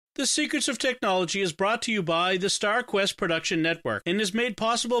The Secrets of Technology is brought to you by the StarQuest Production Network and is made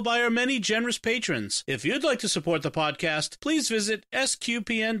possible by our many generous patrons. If you'd like to support the podcast, please visit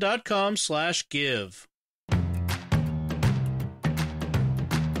sqpn.com/give.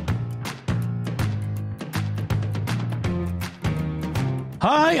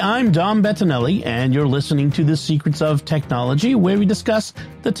 Hi, I'm Dom Bettinelli, and you're listening to The Secrets of Technology, where we discuss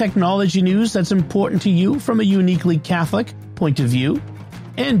the technology news that's important to you from a uniquely Catholic point of view.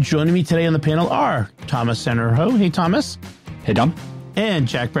 And joining me today on the panel are Thomas Sanjurjo. Hey, Thomas. Hey, Dom. And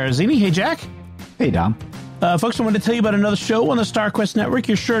Jack Baruzzini. Hey, Jack. Hey, Dom. Folks, I want to tell you about another show on the StarQuest Network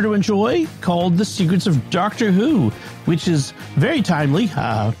you're sure to enjoy called The Secrets of Doctor Who, which is very timely,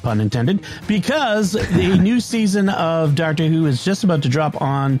 pun intended, because the new season of Doctor Who is just about to drop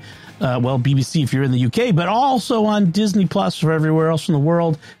on, BBC if you're in the UK, but also on Disney Plus for everywhere else in the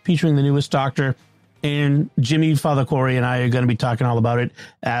world, featuring the newest Doctor. And Jimmy, Father Corey, and I are going to be talking all about it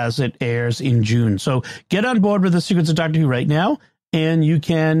as it airs in June. So get on board with The Secrets of Doctor Who right now, and you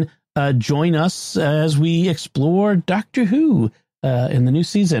can join us as we explore Doctor Who in the new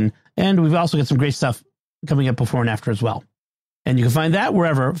season. And we've also got some great stuff coming up before and after as well. And you can find that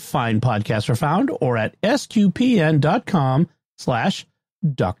wherever fine podcasts are found or at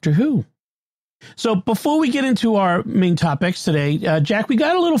sqpn.com/Doctor Who. So before we get into our main topics today, Jack, we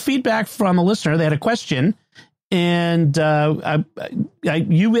got a little feedback from a listener. They had a question, and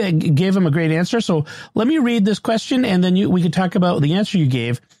you gave him a great answer. So let me read this question, and then we can talk about the answer you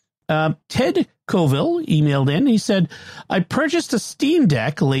gave. Ted Coville emailed in. He said, I purchased a Steam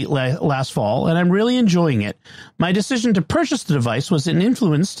Deck late last fall, and I'm really enjoying it. My decision to purchase the device was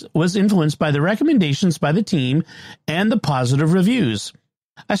influenced by the recommendations by the team and the positive reviews.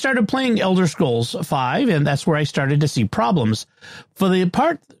 I started playing Elder Scrolls V, and that's where I started to see problems. For the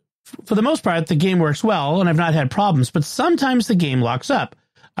most part, the game works well, and I've not had problems, but sometimes the game locks up.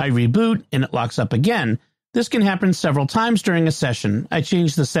 I reboot, and it locks up again. This can happen several times during a session. I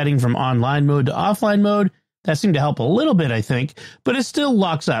changed the setting from online mode to offline mode. That seemed to help a little bit, I think, but it still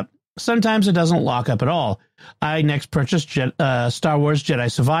locks up. Sometimes it doesn't lock up at all. I next purchased Star Wars Jedi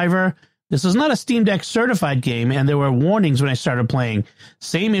Survivor. This is not a Steam Deck certified game, and there were warnings when I started playing.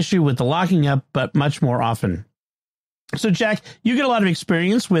 Same issue with the locking up, but much more often. So, Jack, you get a lot of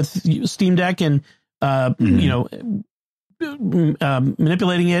experience with Steam Deck and,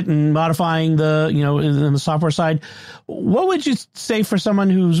 manipulating it and modifying in the software side. What would you say for someone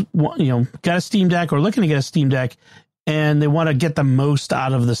who's, got a Steam Deck or looking to get a Steam Deck and they want to get the most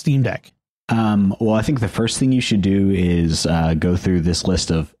out of the Steam Deck? Well, I think the first thing you should do is go through this list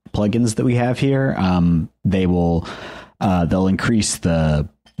of plugins that we have here. They'll increase the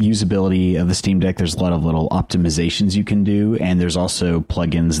usability of the Steam Deck. There's a lot of little optimizations you can do, and there's also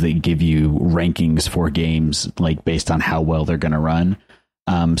plugins that give you rankings for games, like based on how well they're going to run.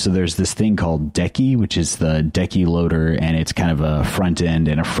 So there's this thing called Decky, which is the Decky loader, and it's kind of a front end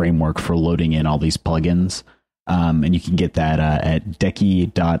and a framework for loading in all these plugins. And you can get that at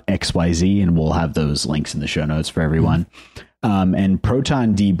decky.xyz, and we'll have those links in the show notes for everyone. And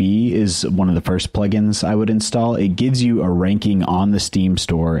ProtonDB is one of the first plugins I would install. It gives you a ranking on the Steam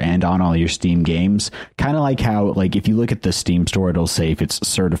store and on all your Steam games. Kind of like how, if you look at the Steam store, it'll say if it's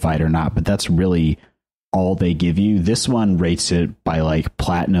certified or not, but that's really all they give you. This one rates it by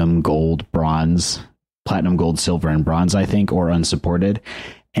platinum, gold, silver, and bronze, I think, or unsupported.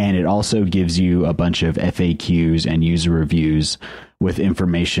 And it also gives you a bunch of FAQs and user reviews with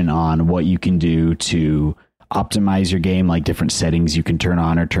information on what you can do to optimize your game, like different settings you can turn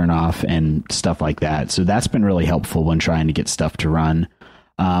on or turn off and stuff like that. So that's been really helpful when trying to get stuff to run.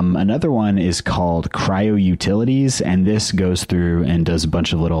 Another one is called Cryo Utilities, and this goes through and does a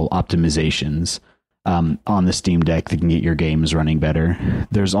bunch of little optimizations on the Steam Deck that can get your games running better.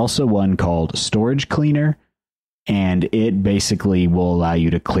 There's also one called Storage Cleaner, and it basically will allow you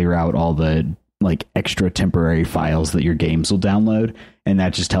to clear out all the extra temporary files that your games will download, and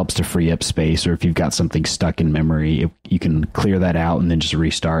that just helps to free up space. Or if you've got something stuck in memory, you can clear that out and then just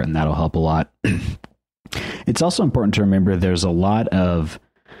restart, and that'll help a lot. It's also important to remember there's kind of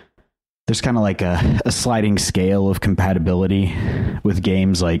a sliding scale of compatibility with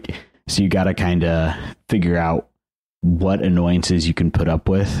games. So you got to kind of figure out what annoyances you can put up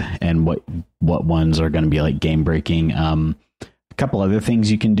with and what ones are going to be game breaking. A couple other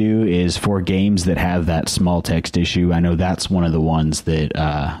things you can do is for games that have that small text issue. I know that's one of the ones that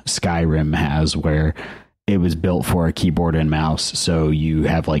Skyrim has, where it was built for a keyboard and mouse. So you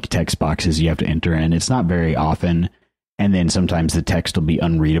have text boxes you have to enter in. It's not very often. And then sometimes the text will be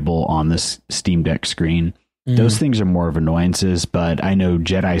unreadable on this Steam Deck screen. Those things are more of annoyances, but I know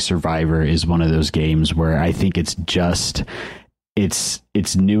Jedi Survivor is one of those games where I think it's just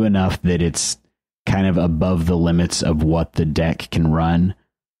it's new enough that it's kind of above the limits of what the deck can run.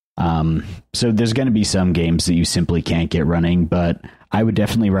 So there's going to be some games that you simply can't get running, but I would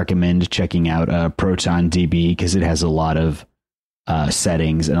definitely recommend checking out Proton DB because it has a lot of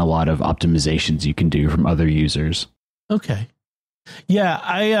settings and a lot of optimizations you can do from other users. Okay.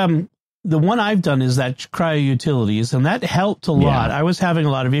 Yeah, the one I've done is that Cryo Utilities, and that helped a lot. I was having a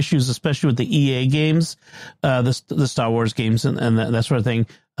lot of issues, especially with the EA games, the Star Wars games and that sort of thing,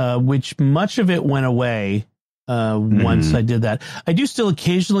 which much of it went away once I did that. I do still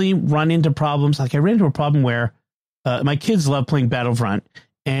occasionally run into problems. Like I ran into a problem where my kids love playing Battlefront,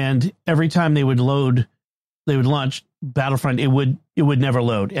 and every time they would launch Battlefront, it would never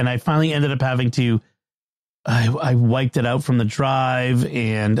load. And I finally ended up having to, I wiped it out from the drive,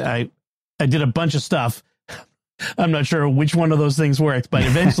 and I did a bunch of stuff. I'm not sure which one of those things worked, but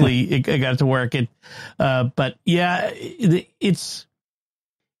eventually it got to work. But yeah, it's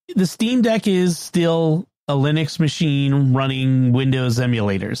the Steam Deck is still a Linux machine running Windows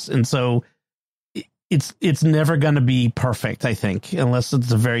emulators, and so it's never going to be perfect, I think, unless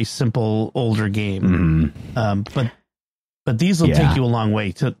it's a very simple older game. But these will take you a long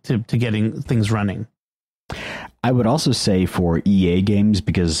way to getting things running. I would also say for EA games,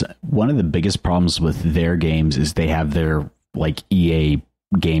 because one of the biggest problems with their games is they have their like EA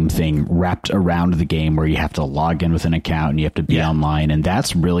game thing wrapped around the game where you have to log in with an account and you have to be online. And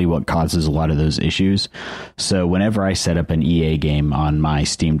that's really what causes a lot of those issues. So whenever I set up an EA game on my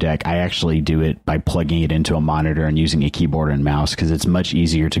Steam Deck, I actually do it by plugging it into a monitor and using a keyboard and mouse, because it's much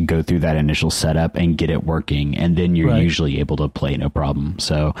easier to go through that initial setup and get it working. And then you're usually able to play no problem.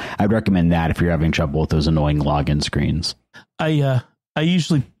 So I'd recommend that if you're having trouble with those annoying login screens. I have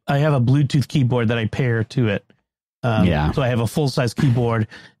a Bluetooth keyboard that I pair to it. So I have a full-size keyboard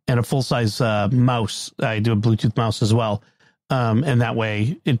and a full-size mouse. I do a Bluetooth mouse as well. And that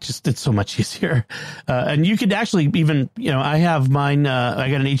way it's so much easier. And you could actually even, I have mine,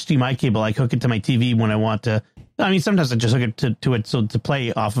 I got an HDMI cable. I hook it to my TV when I want to. I mean, sometimes I just hook it to it so to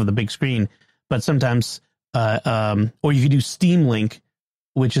play off of the big screen, but sometimes, or you could do Steam Link,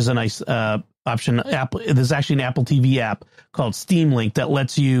 which is a nice, option. There's actually an Apple TV app called Steam Link that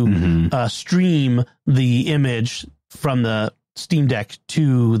lets you stream the image from the Steam Deck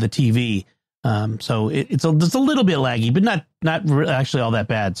to the TV. So it's a little bit laggy, but not actually all that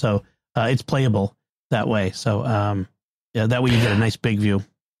bad. So it's playable that way. So that way you get a nice big view.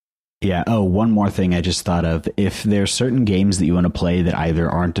 Yeah. Oh, one more thing I just thought of. If there's certain games that you want to play that either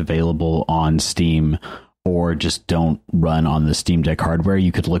aren't available on Steam or just don't run on the Steam Deck hardware,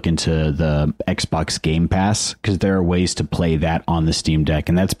 you could look into the Xbox Game Pass, because there are ways to play that on the Steam Deck.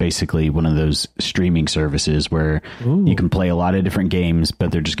 And that's basically one of those streaming services where you can play a lot of different games,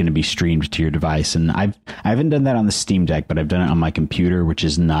 but they're just going to be streamed to your device. And I haven't done that on the Steam Deck, but I've done it on my computer, which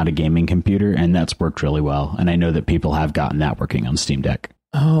is not a gaming computer. And that's worked really well. And I know that people have gotten that working on Steam Deck.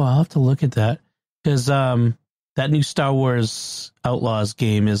 Oh, I'll have to look at that, because that new Star Wars Outlaws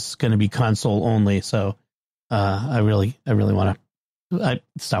game is going to be console only. So I really want to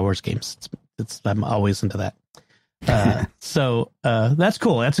Star Wars games. I'm always into that. So that's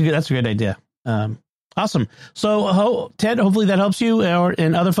cool. That's a good idea. Awesome. So Ted, hopefully that helps you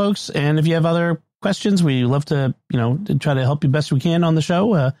and other folks. And if you have other questions, we love to try to help you best we can on the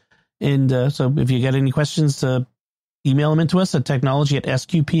show. So if you got any questions, email them into us at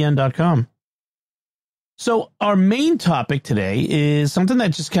technology@sqpn.com. So our main topic today is something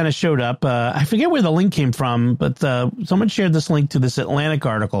that just kind of showed up. I forget where the link came from, but someone shared this link to this Atlantic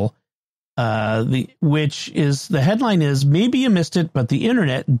article, which is the headline is, maybe you missed it, but the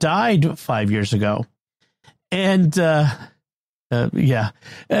internet died 5 years ago. And it's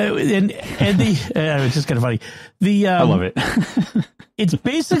just kind of funny. I love it. It's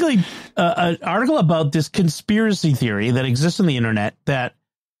basically an article about this conspiracy theory that exists on the internet that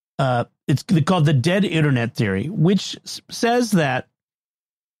it's called the dead internet theory, which says that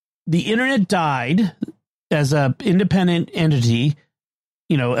the internet died as a independent entity,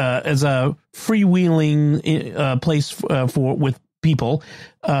 as a freewheeling place with people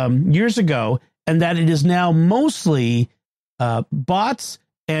years ago, and that it is now mostly bots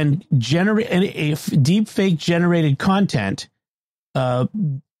and deep fake generated content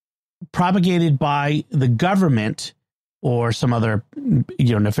propagated by the government or some other,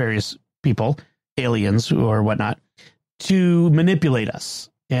 nefarious people, aliens or whatnot, to manipulate us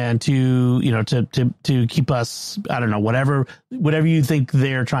and to keep us, I don't know, whatever you think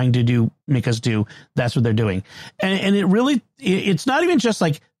they're trying to do, make us do, that's what they're doing. And it's not even just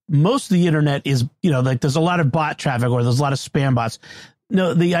like most of the internet is, like there's a lot of bot traffic or there's a lot of spam bots.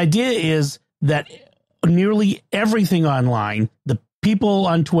 No, the idea is that nearly everything online, the people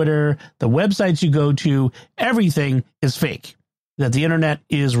on Twitter, the websites you go to, everything is fake, that the internet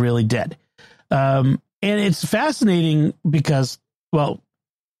is really dead. And it's fascinating because, well,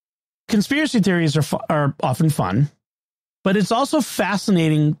 conspiracy theories are often fun, but it's also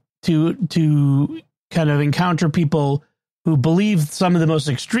fascinating to kind of encounter people who believe some of the most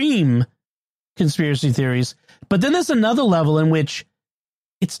extreme conspiracy theories. But then there's another level in which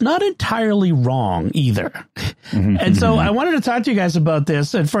it's not entirely wrong either. And so I wanted to talk to you guys about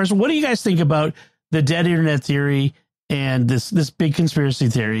this. And first, what do you guys think about the dead internet theory and this big conspiracy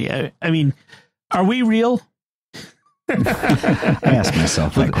theory? I mean, are we real? I ask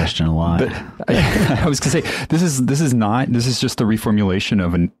myself that question a lot. I was going to say, this is just the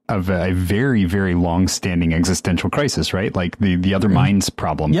reformulation of a very, very long-standing existential crisis, right? Like the other minds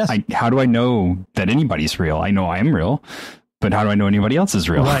problem. Yes. How do I know that anybody's real? I know I am real, but how do I know anybody else is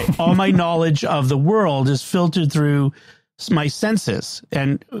real? Right. All my knowledge of the world is filtered through my senses,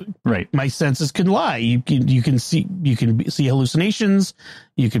 and my senses can lie. You can see hallucinations.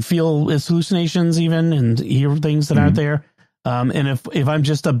 You can feel its hallucinations even, and hear things that aren't there. And if I'm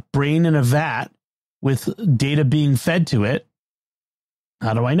just a brain in a vat with data being fed to it,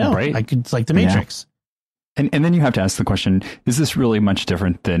 how do I know? Right. It's like the Matrix. And then you have to ask the question, is this really much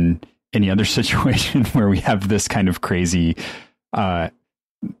different than any other situation where we have this kind of crazy, I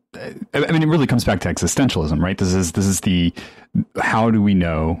mean, it really comes back to existentialism, right? This is the, how do we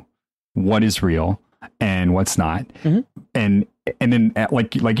know what is real and what's not? And then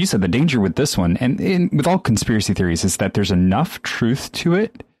like you said, the danger with this one and with all conspiracy theories is that there's enough truth to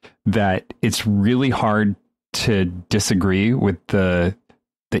it that it's really hard to disagree with the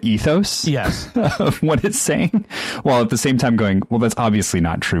ethos of what it's saying, while at the same time going, well, that's obviously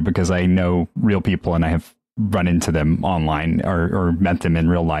not true because I know real people and I have run into them online or met them in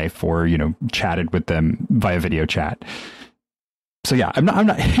real life or, chatted with them via video chat. So yeah, I'm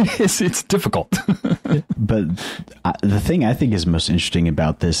not, it's difficult. But the thing I think is most interesting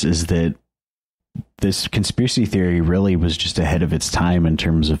about this is that this conspiracy theory really was just ahead of its time in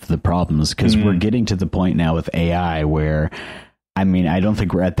terms of the problems, because we're getting to the point now with AI where, I mean, I don't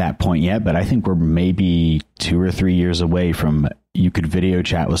think we're at that point yet, but I think we're maybe 2 or 3 years away from you could video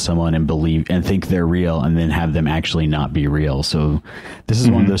chat with someone and believe and think they're real and then have them actually not be real. So this is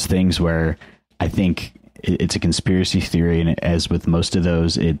one of those things where I think it's a conspiracy theory. And as with most of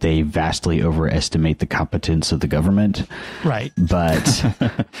those, they vastly overestimate the competence of the government. Right. But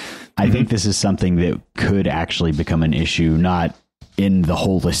I think this is something that could actually become an issue, not in the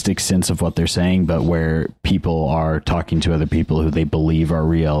holistic sense of what they're saying, but where people are talking to other people who they believe are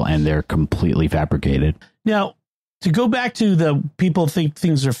real and they're completely fabricated. Now, to go back to the people think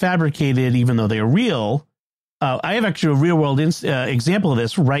things are fabricated, even though they are real. I have actually a real world example of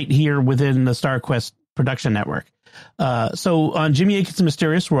this right here within the StarQuest production network. So on Jimmy Akin's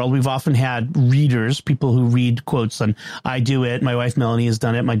Mysterious World, we've often had readers, people who read quotes on I Do It. My wife, Melanie, has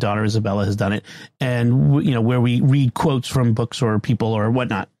done it. My daughter, Isabella, has done it. And, where we read quotes from books or people or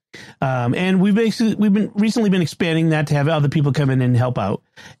whatnot. And we've recently been expanding that to have other people come in and help out.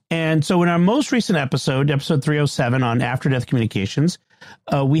 And so in our most recent episode 307 on After Death Communications,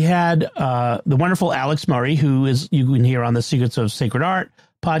 we had the wonderful Alex Murray, who you can hear on the Secrets of Sacred Art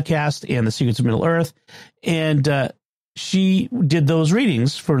podcast and the Secrets of Middle Earth. And she did those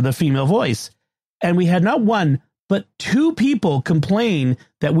readings for the female voice. And we had not one, but 2 people complain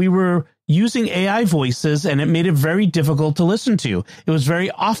that we were using AI voices and it made it very difficult to listen to. It was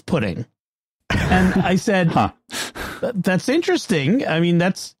very off-putting. And I said, that's interesting. I mean,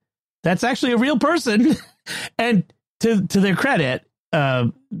 that's actually a real person. And to their credit,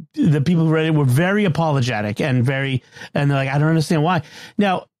 the people who read it were very apologetic and they're like, I don't understand why.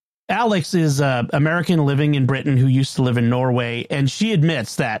 Now, Alex is American living in Britain who used to live in Norway, and she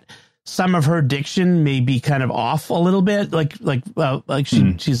admits that some of her diction may be kind of off a little bit, like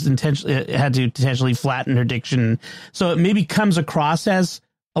she's intentionally had to intentionally flatten her diction, so it maybe comes across as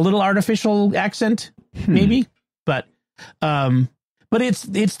a little artificial accent, maybe. But it's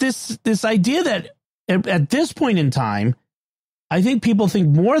this idea that at this point in time, I think people think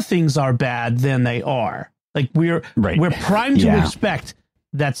more things are bad than they are. Like we're primed to expect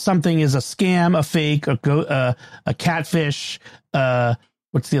that something is a scam, a fake, a catfish.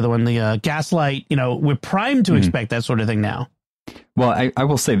 What's the other one? The gaslight. We're primed to expect that sort of thing now. Well, I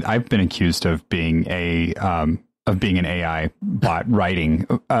will say I've been accused of being an AI bot writing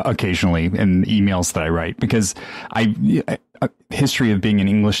occasionally in emails that I write, because a history of being an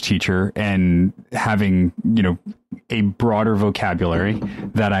English teacher and having, a broader vocabulary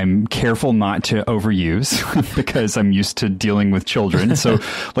that I'm careful not to overuse because I'm used to dealing with children. So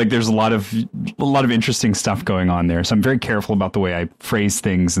like there's a lot of interesting stuff going on there. So I'm very careful about the way I phrase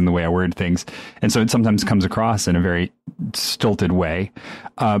things and the way I word things. And so it sometimes comes across in a very stilted way.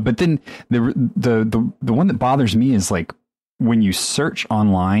 But then the one that bothers me is like when you search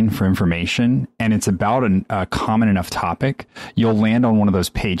online for information and it's about a common enough topic, you'll land on one of those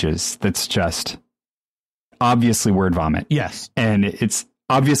pages that's just obviously word vomit. Yes. And it's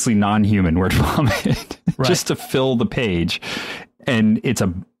obviously non-human word vomit Right. just to fill the page. And it's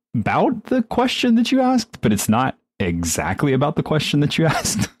about the question that you asked, but it's not exactly about the question that you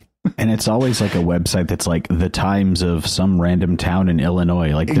asked. And it's always like a website that's like the Times of some random town in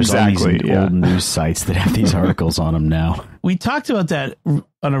Illinois. Like there's all these old news sites that have these articles on them now. We talked about that on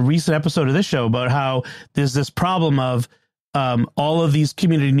a recent episode of this show about how there's this problem of all of these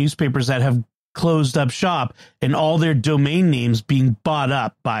community newspapers that have closed up shop and all their domain names being bought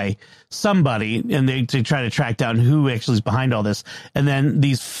up by somebody, and they try to track down who actually is behind all this. And then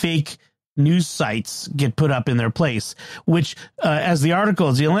these fake news sites get put up in their place, which as the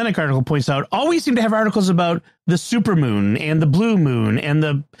Atlantic article points out, always seem to have articles about the supermoon and the blue moon and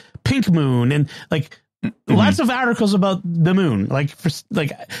the pink moon and like lots of articles about the moon. Like for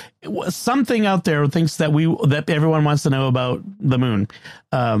like something out there thinks that everyone wants to know about the moon.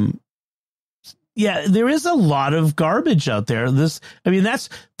 Yeah, there is a lot of garbage out there. That's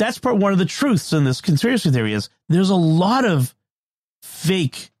one of the truths in this conspiracy theory is there's a lot of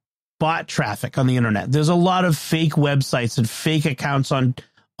fake bot traffic on the internet. There's a lot of fake websites and fake accounts on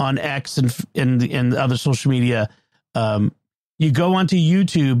X and other social media. You go onto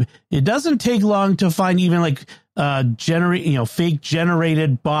YouTube, it doesn't take long to find even like fake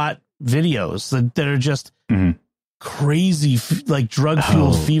generated bot videos that are just crazy, like drug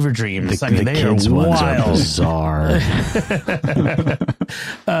fueled fever dreams. The kids are ones wild. are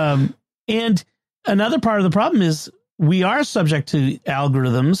bizarre. And another part of the problem is we are subject to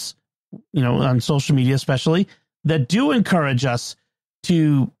algorithms, on social media, especially, that do encourage us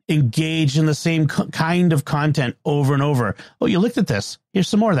to engage in the same kind of content over and over. Oh, you looked at this. Here's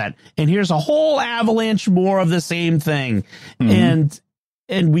some more of that. And here's a whole avalanche more of the same thing. And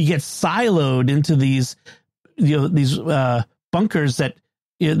we get siloed into these bunkers that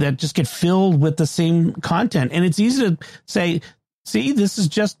just get filled with the same content. And it's easy to say, see, this is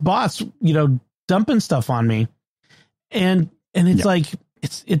just bots, dumping stuff on me. And it's like,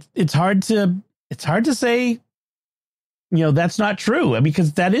 it's hard to say, that's not true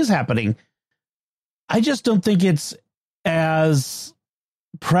because that is happening. I just don't think it's as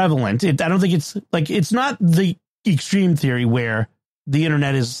prevalent. I don't think it's not the extreme theory where the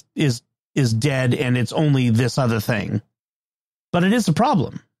internet is dead and it's only this other thing, but it is a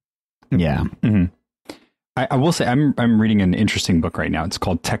problem. Yeah. Mm-hmm. I will say I'm reading an interesting book right now. It's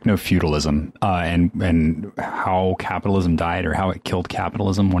called Techno-Feudalism, and how capitalism died or how it killed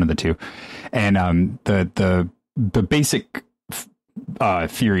capitalism, one of the two. And the basic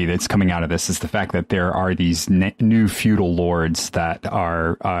theory that's coming out of this is the fact that there are these new feudal lords that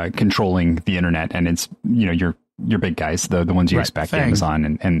are controlling the internet, and it's your big guys, the ones you expect,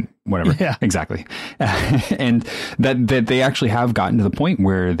 Amazon and whatever. Yeah. Exactly. And that they actually have gotten to the point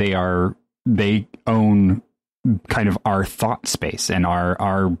where they own kind of our thought space and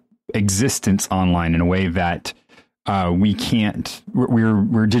our existence online in a way that we can't.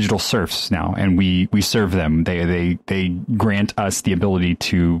 We're digital serfs now, and we serve them. They grant us the ability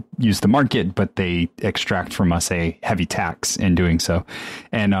to use the market, but they extract from us a heavy tax in doing so.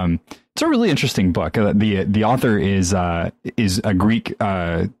 And it's a really interesting book. The author is a Greek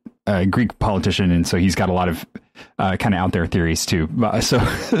politician, and so he's got a lot of kind of out there theories too. So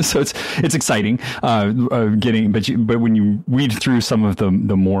it's exciting but when you read through some of the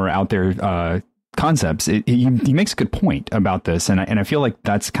more out there concepts, he makes a good point about this, and I feel like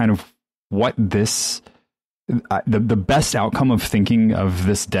that's kind of what this the best outcome of thinking of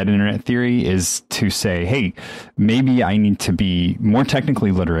this dead internet theory is to say, hey, maybe I need to be more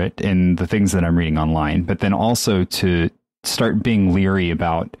technically literate in the things that I'm reading online, but then also to start being leery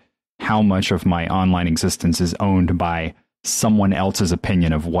about how much of my online existence is owned by someone else's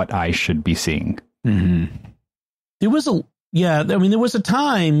opinion of what I should be seeing. Mm-hmm. There was a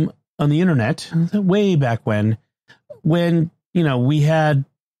time on the internet way back when we had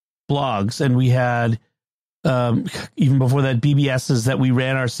blogs and we had even before that BBSs that we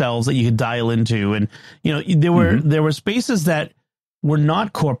ran ourselves that you could dial into, and there were spaces that were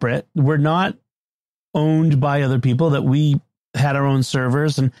not corporate, were not owned by other people, that we had our own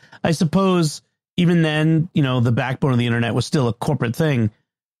servers. And I suppose even then, the backbone of the internet was still a corporate thing.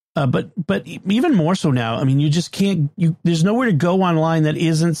 But even more so now, I mean, you just can't, there's nowhere to go online that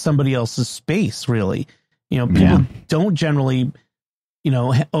isn't somebody else's space, really. People don't generally,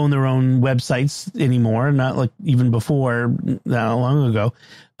 own their own websites anymore. Not like even before, not long ago.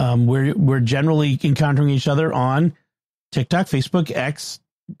 We're generally encountering each other on TikTok, Facebook, X,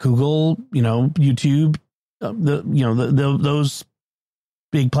 Google, YouTube, those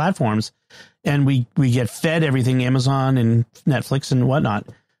big platforms, and we get fed everything, Amazon and Netflix and whatnot.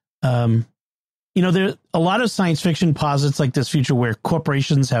 There a lot of science fiction posits like this future where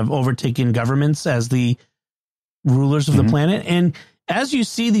corporations have overtaken governments as the rulers of the planet, and as you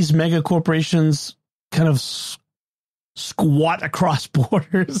see these mega corporations kind of squat across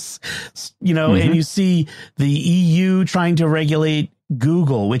borders, and you see the EU trying to regulate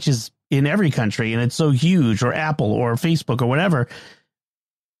Google, which is in every country, and it's so huge, or Apple or Facebook or whatever,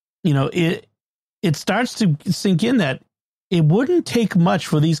 it starts to sink in that it wouldn't take much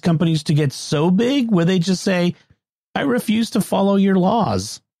for these companies to get so big where they just say, I refuse to follow your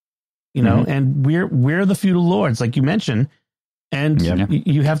laws, and we're the feudal lords, like you mentioned, and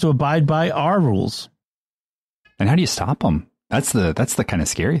you have to abide by our rules. And how do you stop them? That's the kind of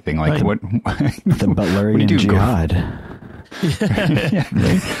scary thing. Like what the Butlerian jihad.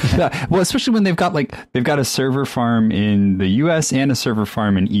 Well, especially when they've got a server farm in the US and a server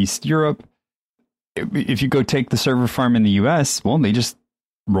farm in East Europe. If you go take the server farm in the US, well, they just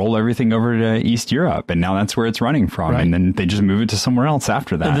roll everything over to East Europe, and now that's where it's running from. Right. And then they just move it to somewhere else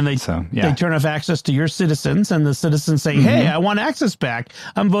after that. And then they turn off access to your citizens, and the citizens say, hey, I want access back.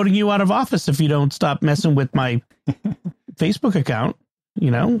 I'm voting you out of office if you don't stop messing with my Facebook account,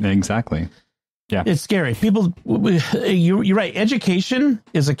 Exactly. Yeah. It's scary. People, you're right. Education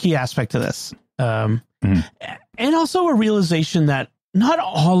is a key aspect to this. And also a realization that not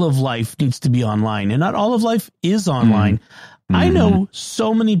all of life needs to be online, and not all of life is online. I know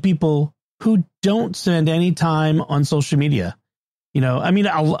so many people who don't spend any time on social media. I mean,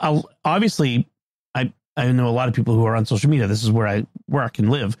 I'll obviously, I know a lot of people who are on social media. This is where I work and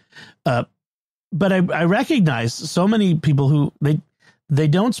live. But I recognize so many people who they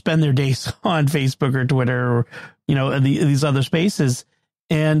don't spend their days on Facebook or Twitter or, these other spaces,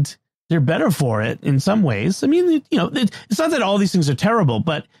 and they're better for it in some ways. I mean, it's not that all these things are terrible,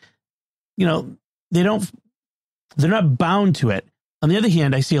 but, they're not bound to it. On the other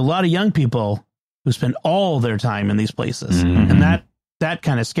hand, I see a lot of young people who spend all their time in these places. And that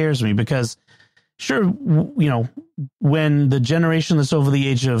kind of scares me because sure, when the generation that's over the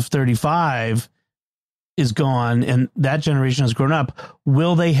age of 35 is gone and that generation has grown up,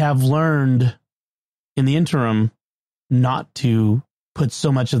 will they have learned in the interim not to put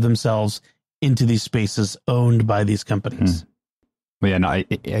so much of themselves into these spaces owned by these companies? Well, yeah, no, a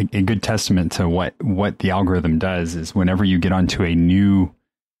good testament to what the algorithm does is whenever you get onto a new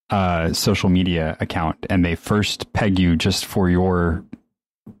social media account and they first peg you just for your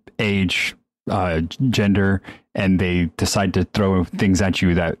age, gender, and they decide to throw things at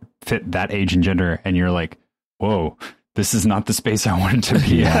you that fit that age and gender, and you're like, whoa, this is not the space I wanted to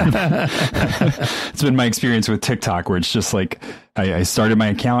be in. It's been my experience with TikTok where it's just like I started my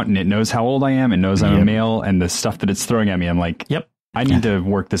account and it knows how old I am and knows I'm a male, and the stuff that it's throwing at me, I'm like, I need to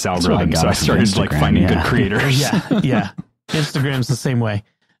work this algorithm. So I started finding good creators. Yeah. Instagram's the same way.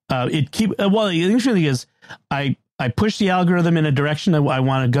 The interesting thing is I push the algorithm in a direction that I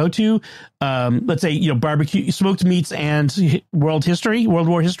want to go to. Let's say, barbecue, smoked meats and world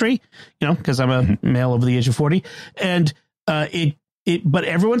war history, because I'm a male over the age of 40. And but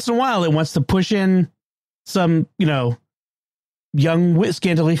every once in a while it wants to push in some, young,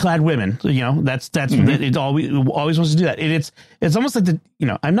 scantily clad women. That's it always wants to do that. And it's almost like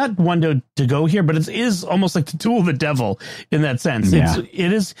I'm not one to go here, but it is almost like the tool of the devil in that sense. It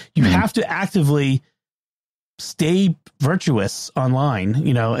is, you have to actively stay virtuous online.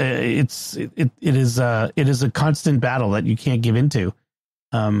 It is a constant battle that you can't give into.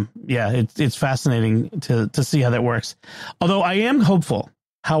 It's fascinating to see how that works. Although I am hopeful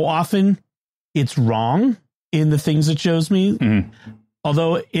how often it's wrong in the things it shows me.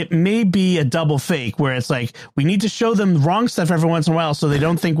 Although it may be a double fake where it's like, we need to show them wrong stuff every once in a while so they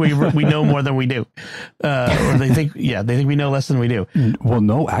don't think we know more than we do. Or they think we know less than we do. Well,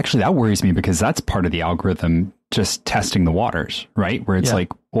 no, actually that worries me because that's part of the algorithm just testing the waters, right? Where it's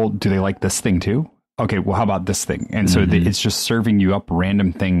like, well, do they like this thing too? Okay, well, how about this thing? And so it's just serving you up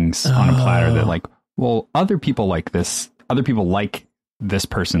random things on a platter that like, well, other people like this. Other people like this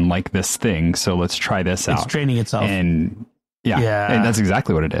person, like this thing. So let's try this out. It's training itself. And and that's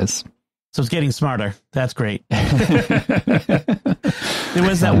exactly what it is. So it's getting smarter. That's great. There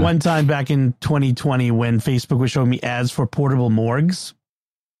was that one time back in 2020 when Facebook was showing me ads for portable morgues.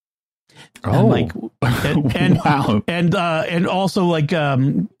 Oh, and wow. And also like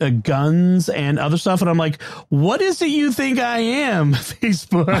guns and other stuff. And I'm like, what is it you think I am,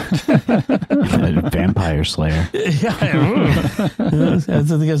 Facebook? Vampire Slayer. Yeah. I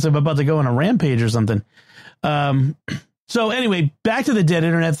think I'm about to go on a rampage or something. So anyway, back to the dead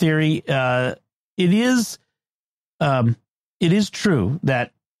internet theory. It is true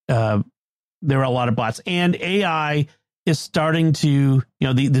that there are a lot of bots, and AI is starting to,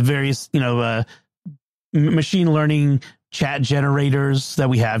 the various, machine learning chat generators that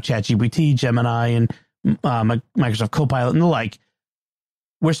we have, ChatGPT, Gemini, and Microsoft Copilot and the like.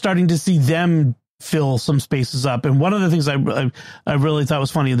 We're starting to see them fill some spaces up. And one of the things I really thought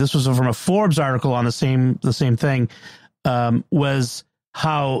was funny, this was from a Forbes article on the same thing, was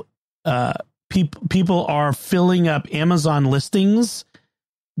how people are filling up Amazon listings.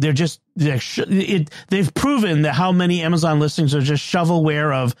 They've proven that how many Amazon listings are just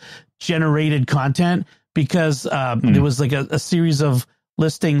shovelware of generated content, because there was like a series of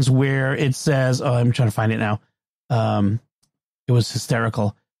listings where it says, I'm trying to find it now. It was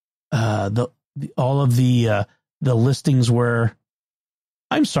hysterical. All of the listings were,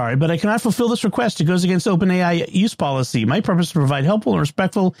 I'm sorry, but I cannot fulfill this request. It goes against OpenAI use policy. My purpose is to provide helpful and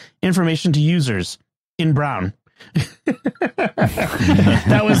respectful information to users in brown.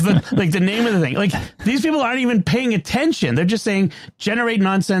 That was the name of the thing. Like, these people aren't even paying attention. They're just saying generate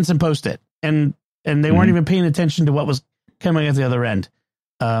nonsense and post it. And they weren't even paying attention to what was coming at the other end.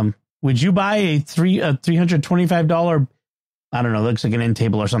 Would you buy a $325, I don't know, looks like an end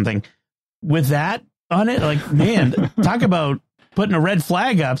table or something, with that on it? Like, man, talk about putting a red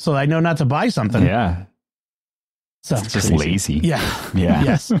flag up so I know not to buy something. Yeah. So it's just lazy. Yeah.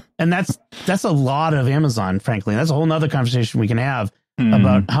 Yes. And that's a lot of Amazon, frankly. That's a whole nother conversation we can have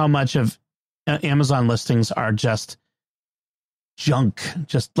about how much of Amazon listings are just junk,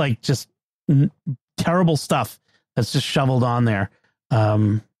 just terrible stuff that's just shoveled on there.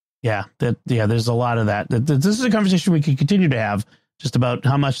 There's a lot of that. This is a conversation we could continue to have, just about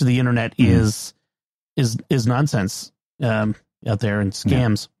how much of the internet is nonsense out there and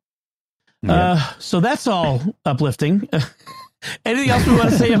scams. So that's all uplifting. Anything else we want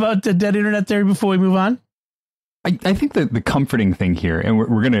to say about the dead internet theory before we move on? I think that the comforting thing here, and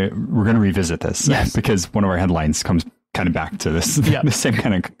we're gonna revisit this, because one of our headlines comes kind of back to this the same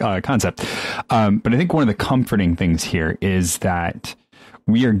kind of concept. But I think one of the comforting things here is that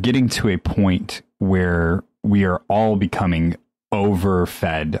we are getting to a point where we are all becoming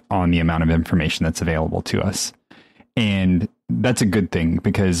overfed on the amount of information that's available to us. And that's a good thing,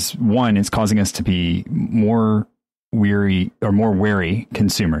 because one, it's causing us to be more wary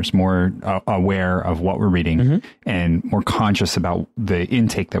consumers, more aware of what we're reading and more conscious about the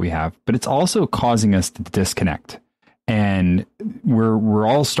intake that we have. But it's also causing us to disconnect. And we're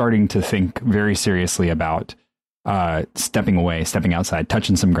all starting to think very seriously about stepping away, stepping outside,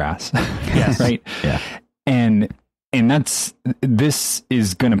 touching some grass. Yes. Right. Yeah. And this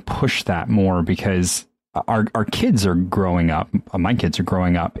is going to push that more, because our kids are growing up. My kids are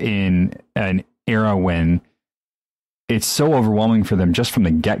growing up in an era when it's so overwhelming for them just from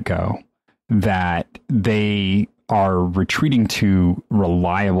the get-go that they are retreating to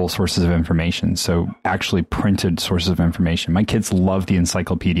reliable sources of information. So actually printed sources of information. My kids love the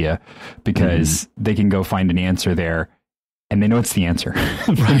encyclopedia because they can go find an answer there and they know it's the answer.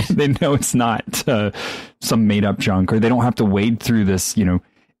 Right? They know it's not some made up junk, or they don't have to wade through this,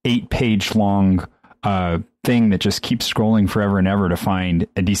 8-page long thing that just keeps scrolling forever and ever to find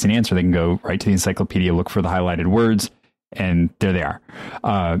a decent answer. They can go right to the encyclopedia, look for the highlighted words, and there they are.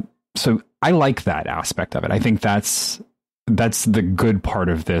 So I like that aspect of it. I think that's the good part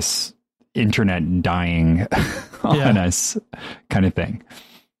of this internet dying on us kind of thing.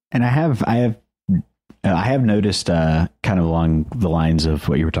 And I have noticed kind of along the lines of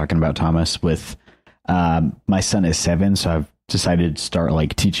what you were talking about, Thomas, with my son is 7, so I've decided to start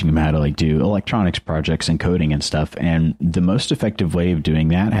teaching him how to do electronics projects and coding and stuff. And the most effective way of doing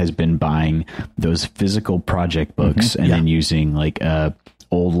that has been buying those physical project books and then using a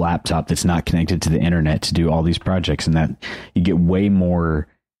old laptop that's not connected to the internet to do all these projects. And that you get way more.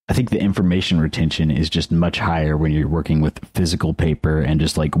 I think the information retention is just much higher when you're working with physical paper and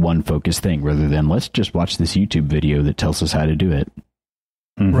just one focused thing, rather than let's just watch this YouTube video that tells us how to do it.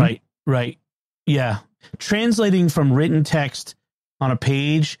 Right. Yeah. Translating from written text on a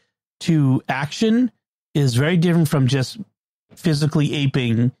page to action is very different from just physically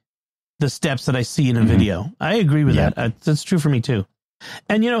aping the steps that I see in a video. I agree with that. That's true for me too.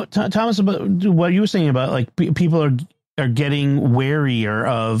 And Thomas, about what you were saying about people are are getting warier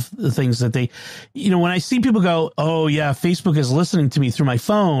of the things that they, when I see people go, oh yeah, Facebook is listening to me through my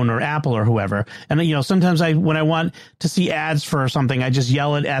phone or Apple or whoever. And, sometimes when I want to see ads for something, I just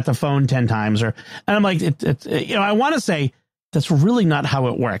yell it at the phone 10 times and I'm like, I want to say that's really not how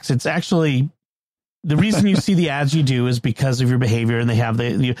it works. It's actually the reason you see the ads you do is because of your behavior and they have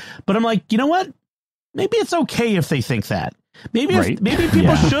but I'm like, you know what? Maybe it's okay if they think that. Maybe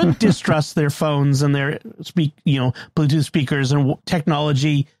people should distrust their phones and their Bluetooth speakers and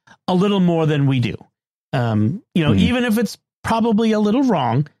technology a little more than we do. Even if it's probably a little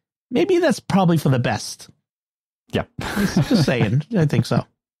wrong, maybe that's probably for the best. Yeah. Just saying. I think so.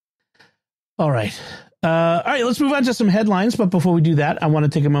 All right. All right, let's move on to some headlines. But before we do that, I want to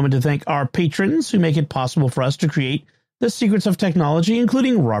take a moment to thank our patrons who make it possible for us to create the secrets of technology,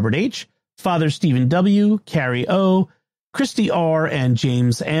 including Robert H., Father Stephen W., Carrie O., Christy R., and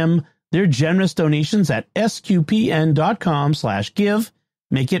James M. Their generous donations at sqpn.com/give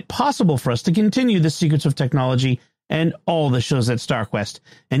make it possible for us to continue the secrets of technology and all the shows at StarQuest.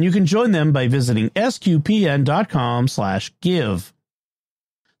 And you can join them by visiting sqpn.com/give.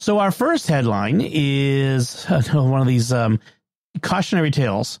 So our first headline is one of these cautionary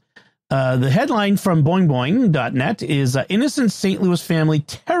tales. The headline from boingboing.net is innocent St. Louis family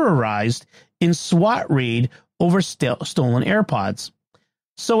terrorized in SWAT raid over stolen AirPods.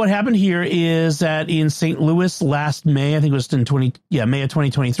 So what happened here is that in St. Louis last May, I think it was May of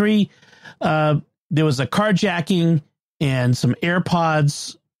 2023, there was a carjacking and some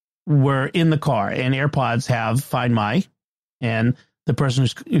AirPods were in the car, and AirPods have Find My, and the person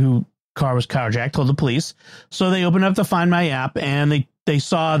whose car was carjacked told the police. So they opened up the Find My app and they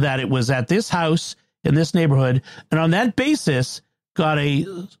saw that it was at this house in this neighborhood. And on that basis, got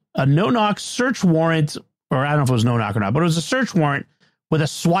a no-knock search warrant, or I don't know if it was no-knock or not, but it was a search warrant with a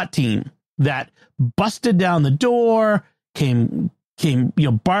SWAT team that busted down the door, came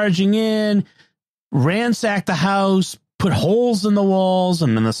barging in, ransacked the house, put holes in the walls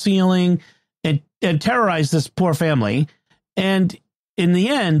and in the ceiling, and terrorized this poor family. And in the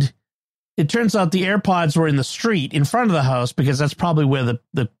end, it turns out the AirPods were in the street in front of the house because that's probably where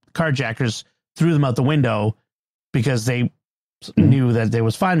the carjackers threw them out the window because they knew that there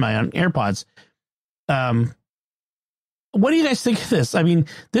was Find My on AirPods. What do you guys think of this? I mean,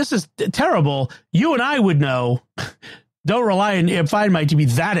 this is terrible. You and I would know. Don't rely on Find My to be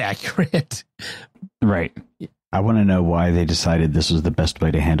that accurate. Right. I want to know why they decided this was the best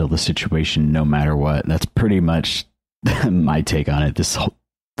way to handle the situation no matter what. That's pretty much my take on it. The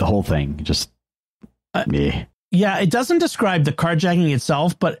whole thing, just yeah. Yeah, it doesn't describe the carjacking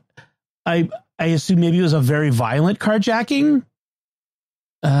itself, but I assume maybe it was a very violent carjacking.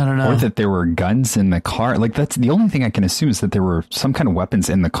 I don't know. Or that there were guns in the car. Like, that's the only thing I can assume, is that there were some kind of weapons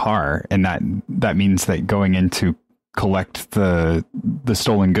in the car, and that means that going in to collect the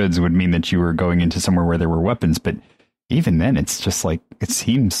stolen goods would mean that you were going into somewhere where there were weapons. But even then, it's just like, it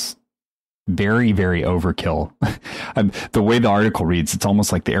seems very, very overkill. The way the article reads, it's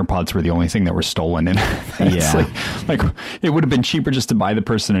almost like the AirPods were the only thing that were stolen. And yeah, like it would have been cheaper just to buy the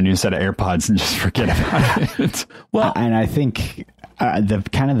person a new set of AirPods and just forget about it. Well, and I think the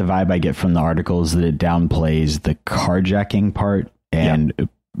kind of the vibe I get from the article is that it downplays the carjacking part, and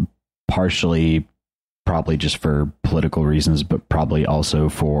partially probably just for political reasons, but probably also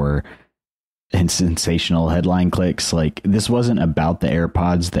for sensational headline clicks. Like, this wasn't about the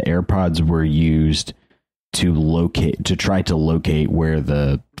AirPods. The AirPods were used to try to locate where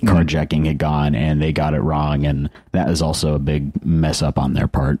the carjacking had gone, and they got it wrong, and that is also a big mess up on their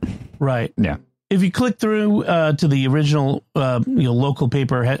part. Right. Yeah. If you click through to the original local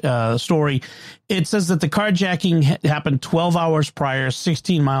paper story, it says that the carjacking happened 12 hours prior,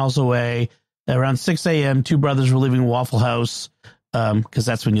 16 miles away. Around 6 a.m., two brothers were leaving Waffle House, because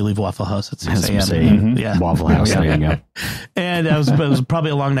that's when you leave Waffle House at 6 a.m. Yeah, Waffle House. There you go. And it was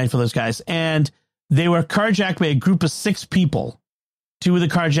probably a long night for those guys. And they were carjacked by a group of 6 people. 2 of the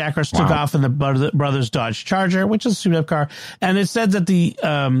carjackers took off in the brothers' Dodge Charger, which is a souped-up car. And it said that the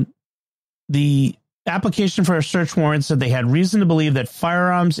application for a search warrant said they had reason to believe that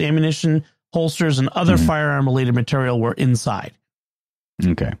firearms, ammunition, holsters, and other firearm-related material were inside.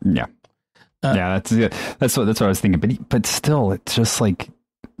 Okay. Yeah. That's what I was thinking. But still, it's just like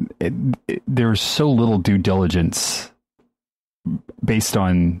there's so little due diligence based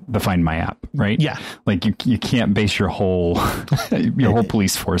on the Find My app, right? Yeah. Like you can't base your whole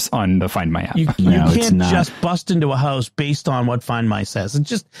police force on the Find My app. You can't just bust into a house based on what Find My says. It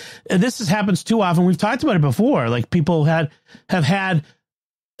just, this happens too often. We've talked about it before. Like, people have had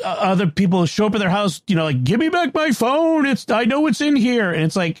other people show up at their house, like, give me back my phone. I know it's in here. And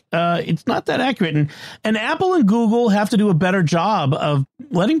it's like, it's not that accurate. And Apple and Google have to do a better job of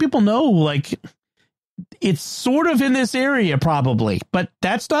letting people know, like, it's sort of in this area probably, but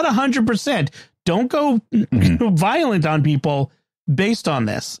that's not 100%. Don't go violent on people based on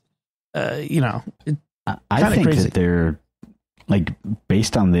this. I think crazy. that they're, like,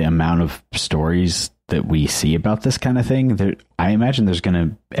 based on the amount of stories that we see about this kind of thing, I imagine there's going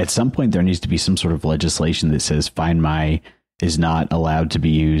to, at some point, there needs to be some sort of legislation that says Find My is not allowed to be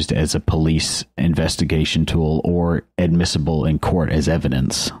used as a police investigation tool or admissible in court as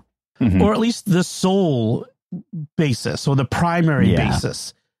evidence. Mm-hmm. Or at least the sole basis or the primary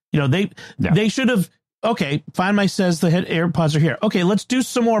basis. They should have, okay, Find My says the AirPods are here. Okay, let's do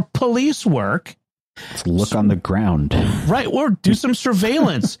some more police work. Let's look on the ground. Right, or do some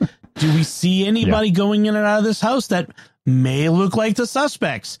surveillance. Do we see anybody going in and out of this house that may look like the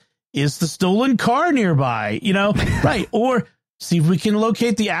suspects? Is the stolen car nearby? Right. Or see if we can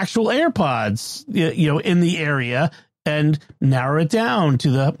locate the actual AirPods, in the area and narrow it down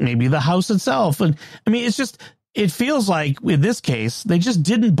to maybe the house itself. And I mean, it feels like in this case, they just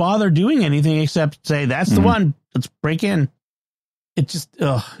didn't bother doing anything except say, that's the one, let's break in. It just,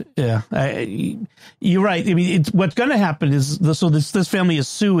 you're right. I mean, what's going to happen is this family is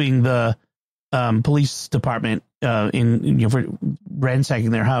suing the police department for ransacking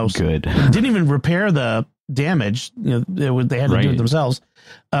their house. Good. Didn't even repair the damage. They had to do it themselves.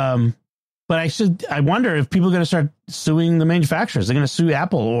 But I wonder if people are going to start suing the manufacturers. They're going to sue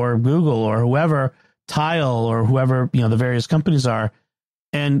Apple or Google or whoever, Tile or whoever, the various companies are,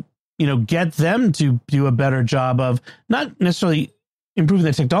 and, get them to do a better job of not necessarily improving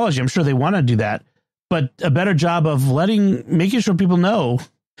the technology. I'm sure they want to do that, but a better job of making sure people know,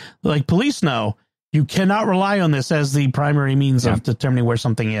 like police know, you cannot rely on this as the primary means of determining where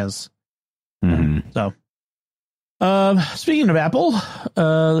something is. Mm-hmm. So, speaking of Apple,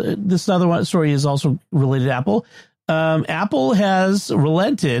 this other story is also related to Apple. Apple has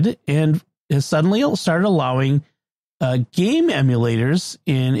relented and has suddenly started allowing game emulators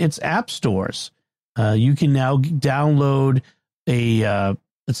in its app stores. You can now download a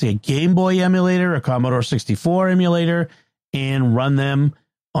Game Boy emulator, a Commodore 64 emulator, and run them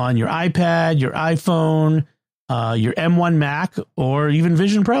on your iPad, your iPhone, your M1 Mac, or even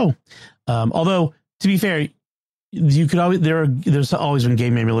Vision Pro. Although, to be fair, you could always there's always been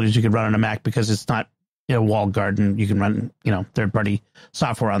game emulators you could run on a Mac because it's not walled garden. You can run third-party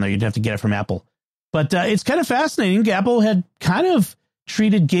software on there. You'd have to get it from Apple. But it's kind of fascinating. Apple had kind of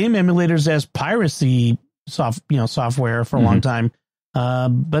treated game emulators as piracy software for a long time,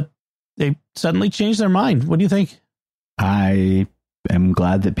 but they suddenly changed their mind. What do you think? I am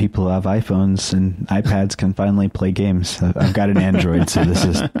glad that people who have iPhones and iPads can finally play games. I've got an Android, so this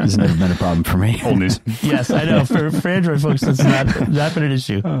has never been a problem for me. Old news. Yes, I know. For Android folks, that's not been an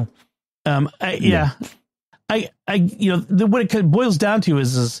issue. What it boils down to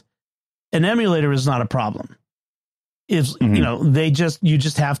is an emulator is not a problem. If you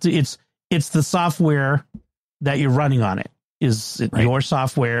just have to. It's the software that you're running on it. Is it your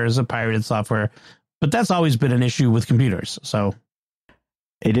software? Is it pirated software? But that's always been an issue with computers. So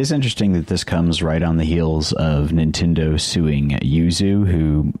it is interesting that this comes right on the heels of Nintendo suing Yuzu,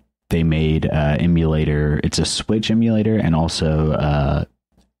 who they made emulator. It's a Switch emulator and also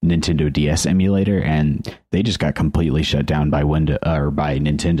Nintendo DS emulator, and they just got completely shut down by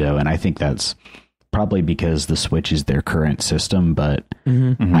Nintendo. And I think that's probably because the Switch is their current system. But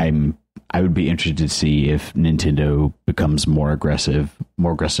I would be interested to see if Nintendo becomes more aggressive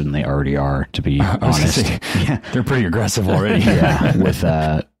than they already are, to be honest. They're pretty aggressive already. With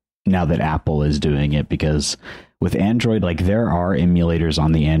now that Apple is doing it, because with Android, like, there are emulators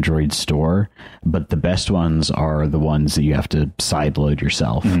on the Android store, but the best ones are the ones that you have to sideload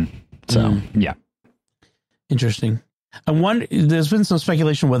yourself. Yeah. Interesting. I wonder, there's been some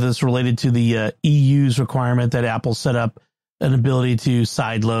speculation whether it's related to the EU's requirement that Apple set up an ability to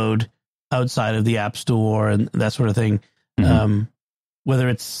sideload outside of the App Store and that sort of thing. Whether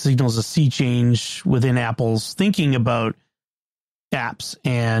it signals a sea change within Apple's thinking about apps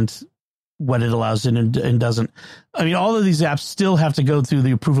and what it allows it and doesn't. I mean, all of these apps still have to go through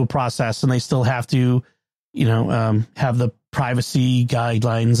the approval process, and they still have to, have the privacy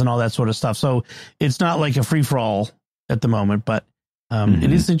guidelines and all that sort of stuff. So it's not like a free for all at the moment, but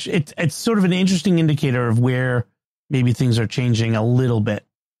it's sort of an interesting indicator of where maybe things are changing a little bit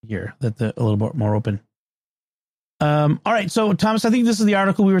here, that they're a little bit more open. All right. So, Thomas, I think this is the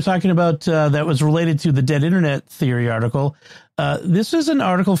article we were talking about that was related to the dead internet theory article. This is an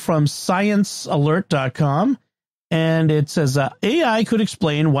article from sciencealert.com, And it says, AI could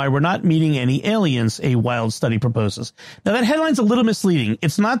explain why we're not meeting any aliens, a wild study proposes. Now, that headline's a little misleading.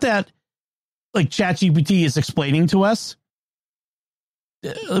 It's not that, like, ChatGPT is explaining to us.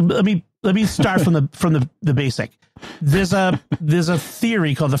 Let me start from the basic. There's a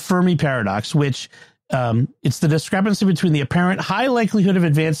theory called the Fermi paradox, which it's the discrepancy between the apparent high likelihood of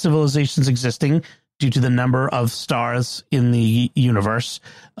advanced civilizations existing due to the number of stars in the universe,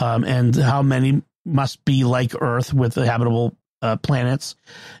 and how many must be like Earth with habitable planets,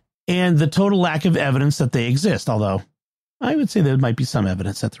 and the total lack of evidence that they exist. Although I would say there might be some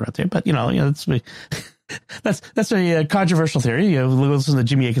evidence that they're out there, but that's a controversial theory. Listen to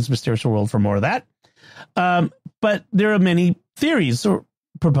Jimmy Akin's Mysterious World for more of that. But there are many theories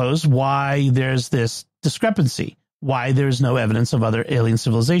proposed why there's this discrepancy, why there's no evidence of other alien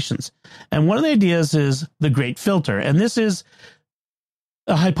civilizations. And one of the ideas is the Great Filter. And this is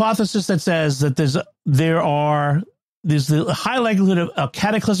a hypothesis that says that there's the high likelihood of a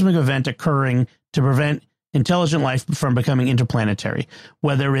cataclysmic event occurring to prevent intelligent life from becoming interplanetary,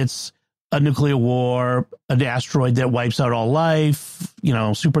 whether it's a nuclear war, an asteroid that wipes out all life,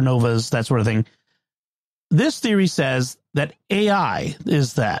 supernovas, that sort of thing. This theory says that AI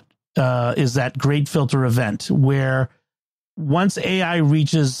is that great filter event where once AI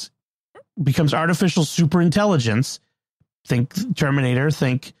becomes artificial superintelligence, think Terminator,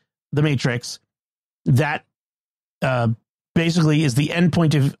 think The Matrix, that basically is the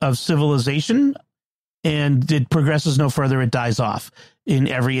endpoint of civilization, and it progresses no further. It dies off in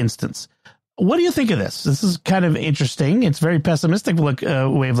every instance. What do you think of this? This is kind of interesting. It's a very pessimistic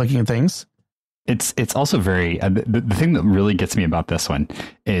way of looking at things. It's also very the thing that really gets me about this one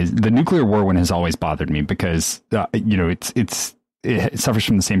is the nuclear war one has always bothered me because it suffers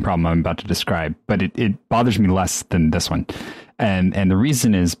from the same problem I'm about to describe, but it bothers me less than this one, and the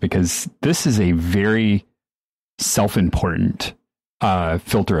reason is because this is a very self-important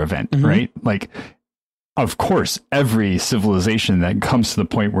filter event, right? Like, of course, every civilization that comes to the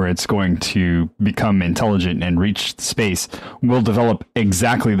point where it's going to become intelligent and reach space will develop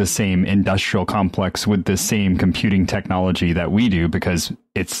exactly the same industrial complex with the same computing technology that we do because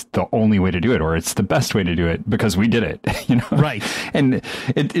it's the only way to do it, or it's the best way to do it because we did it, Right. And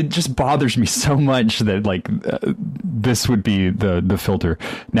it just bothers me so much that this would be the filter.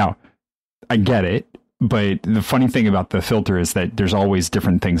 Now, I get it. But the funny thing about the filter is that there's always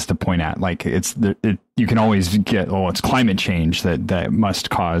different things to point at. Like you can always get, it's climate change that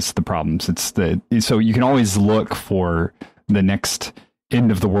must cause the problems. So you can always look for the next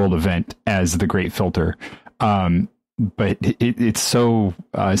end of the world event as the great filter. But it's so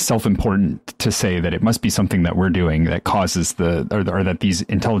self-important to say that it must be something that we're doing that causes or that these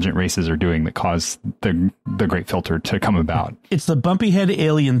intelligent races are doing that cause the great filter to come about. It's the bumpy head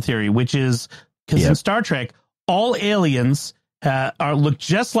alien theory, which is, because in Star Trek, all aliens look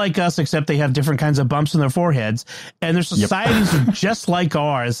just like us, except they have different kinds of bumps in their foreheads, and their societies are just like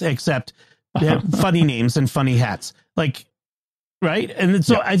ours, except they have funny names and funny hats. Right? And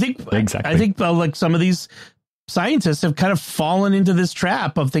so I think some of these scientists have kind of fallen into this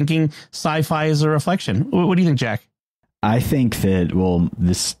trap of thinking sci-fi is a reflection. What do you think, Jack? I think that,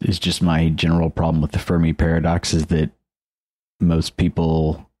 this is just my general problem with the Fermi paradox, is that most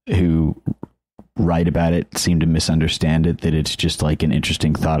people who write about it seem to misunderstand it, that it's just like an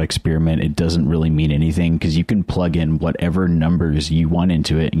interesting thought experiment. It doesn't really mean anything because you can plug in whatever numbers you want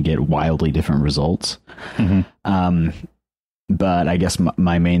into it and get wildly different results. But I guess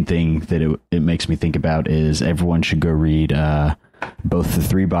my main thing that it makes me think about is everyone should go read both The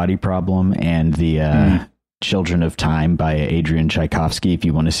Three-Body Problem and the Children of Time by Adrian Tchaikovsky if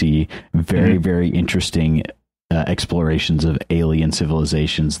you want to see very, very interesting explorations of alien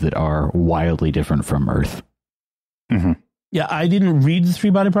civilizations that are wildly different from Earth. Yeah, I didn't read The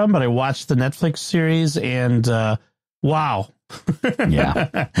Three-Body Problem, but I watched the Netflix series, and wow.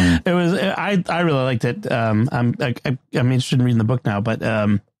 Yeah. It was, I really liked it. I'm interested in reading the book now, but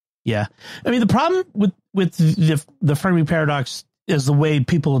yeah. I mean, the problem with the Fermi paradox is the way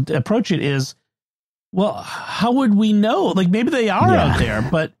people approach it is, well, how would we know? Maybe they are out there,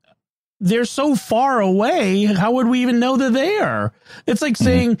 but they're so far away. How would we even know they're there? It's like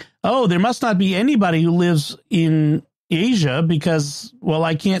saying, oh, there must not be anybody who lives in Asia because,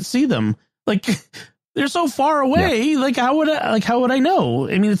 I can't see them. They're so far away. Yeah. How would I know?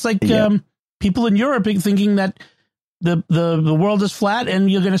 I mean, it's like people in Europe thinking that the world is flat and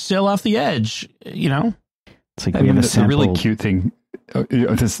you're going to sail off the edge, It's like the really cute thing.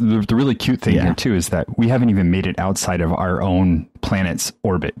 The really cute thing here too is that we haven't even made it outside of our own planet's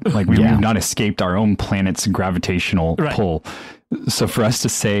orbit. We've not escaped our own planet's gravitational pull. So for us to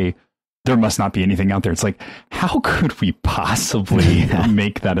say, there must not be anything out there. It's like, how could we possibly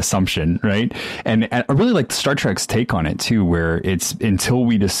make that assumption, right? And I really like Star Trek's take on it too, where it's until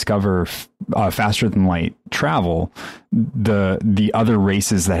we discover faster than light travel, the other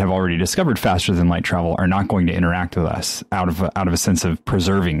races that have already discovered faster than light travel are not going to interact with us out of a sense of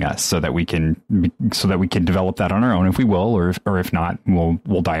preserving us, so that we can develop that on our own if we will, or if not,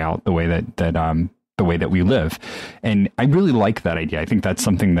 we'll die out the way that we live. And I really like that idea. I think that's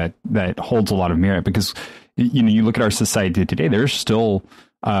something that holds a lot of merit, because, you look at our society today, there's still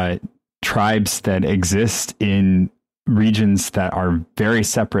tribes that exist in regions that are very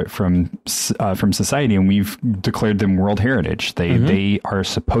separate from society, and we've declared them World Heritage. They are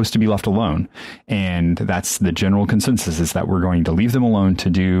supposed to be left alone. And that's the general consensus, is that we're going to leave them alone to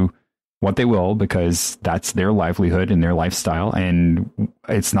do what they will, because that's their livelihood and their lifestyle, and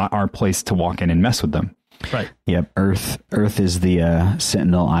it's not our place to walk in and mess with them. Right. Yep. Earth is the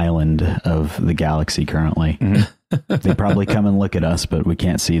Sentinel Island of the galaxy currently. Mm-hmm. They probably come and look at us, but we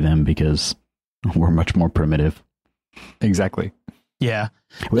can't see them because we're much more primitive. Exactly. Yeah.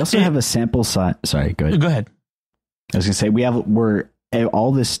 We also have a sample size. Sorry, go ahead. Go ahead. I was going to say,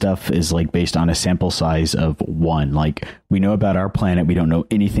 all this stuff is like based on a sample size of 1. Like, we know about our planet. We don't know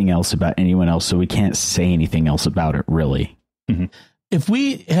anything else about anyone else, so we can't say anything else about it, really. Mm-hmm. If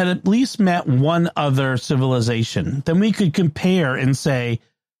we had at least met one other civilization, then we could compare and say,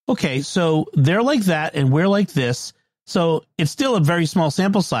 okay, so they're like that and we're like this. So it's still a very small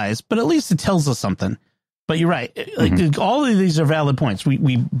sample size, but at least it tells us something. But you're right. Like, all of these are valid points.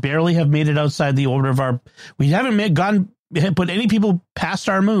 We barely have made it outside the orbit of we haven't put any people past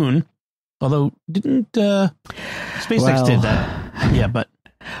our moon, although didn't SpaceX did that? Yeah, but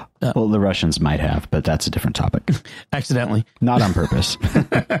well, the Russians might have, but that's a different topic. Accidentally, not on purpose.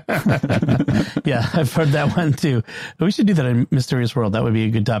 Yeah, I've heard that one too. We should do that in Mysterious World. That would be a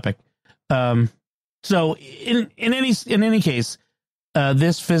good topic. So in any case,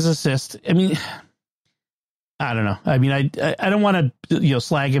 this physicist, I mean, I don't know. I mean, I don't want to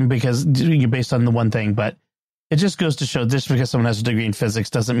slag him because you're based on the one thing, but it just goes to show, just because someone has a degree in physics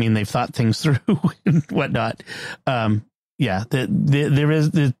doesn't mean they've thought things through and whatnot. Yeah,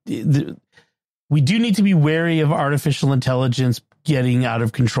 we do need to be wary of artificial intelligence getting out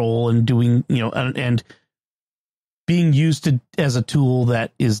of control and doing, and being used as a tool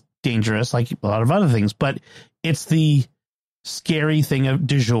that is dangerous, like a lot of other things. But it's the scary thing of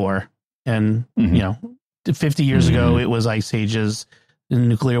du jour. And, 50 years ago, it was ice ages and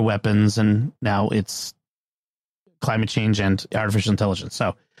nuclear weapons, and now it's climate change and artificial intelligence.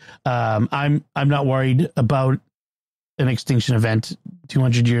 So I'm not worried about an extinction event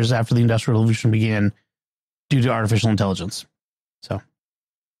 200 years after the Industrial Revolution began due to artificial intelligence. So,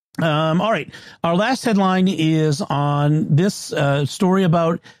 all right. Our last headline is on this story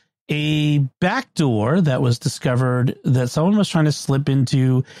about a backdoor that was discovered that someone was trying to slip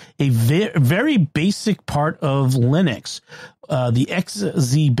into a very basic part of Linux, the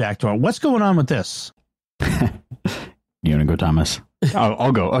XZ backdoor. What's going on with this? You want to go, Thomas?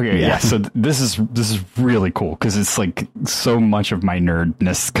 I'll go. Okay, yeah. So this is really cool because it's like so much of my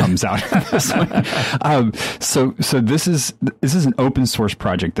nerdness comes out in this one. So this is an open source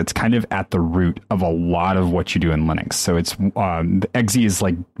project that's kind of at the root of a lot of what you do in Linux. So it's XZ is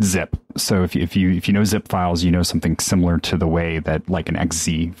like zip. So if you know zip files, you know something similar to the way that like an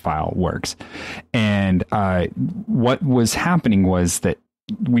XZ file works. And what was happening was that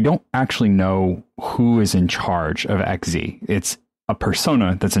we don't actually know who is in charge of XZ. It's a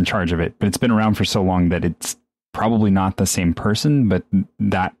persona that's in charge of it, but it's been around for so long that it's probably not the same person, but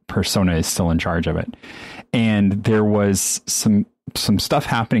that persona is still in charge of it. And there was some stuff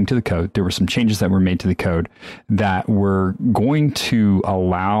happening to the code. There were some changes that were made to the code that were going to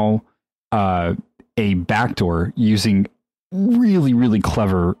allow a backdoor using really, really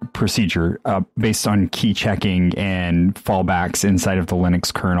clever procedure based on key checking and fallbacks inside of the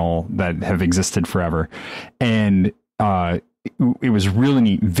Linux kernel that have existed forever. And it was really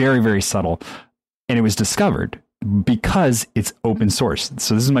neat, very, very subtle. And it was discovered because it's open source.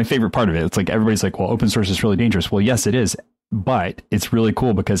 So this is my favorite part of it. It's like everybody's like, well, open source is really dangerous. Well, yes, it is. But it's really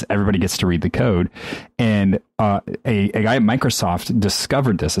cool because everybody gets to read the code. And a guy at Microsoft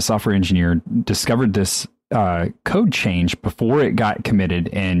discovered this, a software engineer discovered this code change before it got committed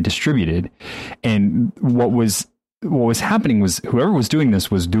and distributed. And what was happening was whoever was doing this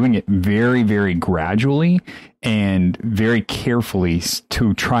was doing it very, very gradually and very carefully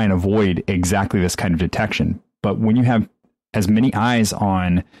to try and avoid exactly this kind of detection. But when you have as many eyes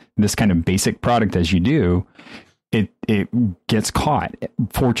on this kind of basic product as you do, it gets caught.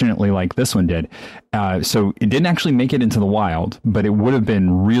 Fortunately, like this one did. So it didn't actually make it into the wild, but it would have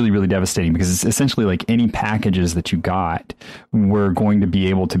been really, really devastating, because it's essentially like any packages that you got were going to be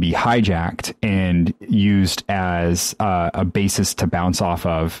able to be hijacked and used as a basis to bounce off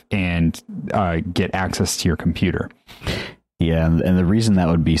of and get access to your computer. Yeah, and the reason that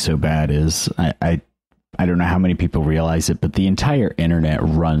would be so bad is I don't know how many people realize it, but the entire internet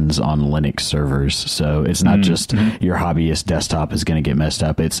runs on Linux servers. So it's not just your hobbyist desktop is going to get messed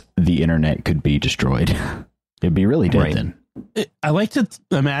up. It's the internet could be destroyed. It'd be really dead then. I like to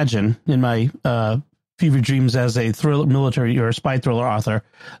imagine in my fever dreams as a military or a spy thriller author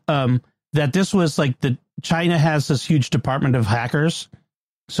that this was like China has this huge department of hackers.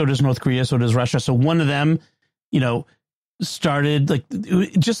 So does North Korea. So does Russia. So one of them, started like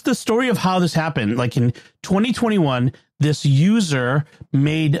just the story of how this happened. Like in 2021, this user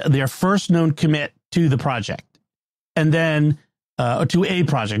made their first known commit to the project, and then to a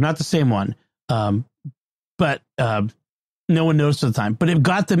project, not the same one. But no one noticed at the time, but it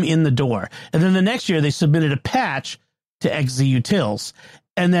got them in the door. And then the next year they submitted a patch to XZUtils.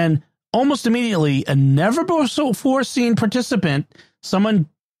 And then almost immediately a never before seen participant, someone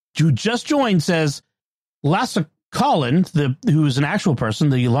who just joined, says, Lasse Collin, who is an actual person,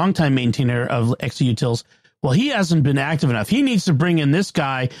 the longtime maintainer of XZUtils, well, he hasn't been active enough. He needs to bring in this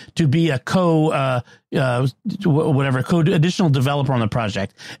guy to be a additional developer on the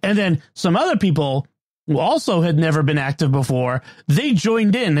project. And then some other people who also had never been active before, they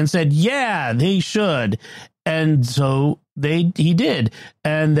joined in and said, yeah, they should. And so he did.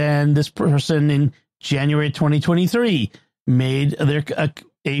 And then this person in January 2023 made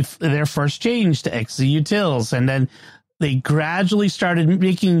their first change to XZUtils, and then they gradually started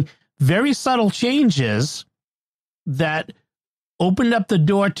making very subtle changes that opened up the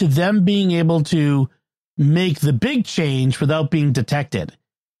door to them being able to make the big change without being detected.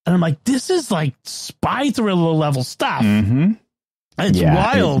 And I'm like, this is like spy thriller level stuff. Mm-hmm. It's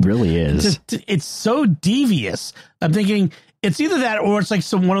wild. It really is. It's so devious. I'm thinking it's either that or it's like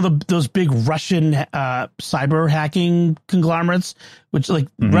one of those big Russian cyber hacking conglomerates, which like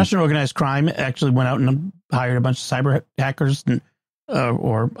Russian organized crime actually went out and hired a bunch of cyber hackers and,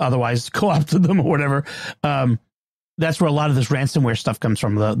 or otherwise co-opted them or whatever. That's where a lot of this ransomware stuff comes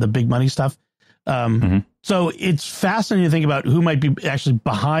from, the big money stuff. So it's fascinating to think about who might be actually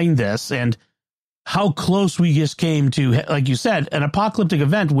behind this and how close we just came to, like you said, an apocalyptic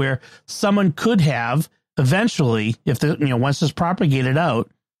event where someone could have eventually, if once this propagated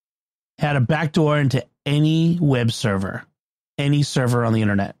out, had a backdoor into any web server, any server on the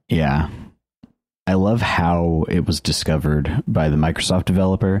internet. Yeah. I love how it was discovered by the Microsoft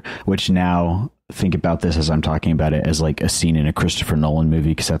developer, which now think about this as I'm talking about it as like a scene in a Christopher Nolan movie,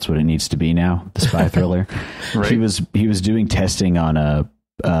 because that's what it needs to be now, the spy thriller. Right. He was doing testing on a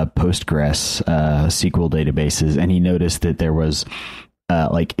Postgres SQL databases, and he noticed that there was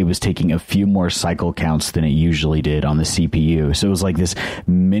it was taking a few more cycle counts than it usually did on the CPU. So it was like this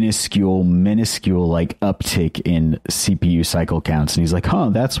minuscule like uptick in CPU cycle counts. And he's like, oh,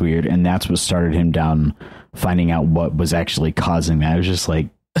 that's weird. And that's what started him down finding out what was actually causing that. It was just like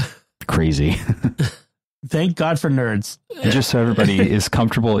crazy. Thank God for nerds. And just so everybody is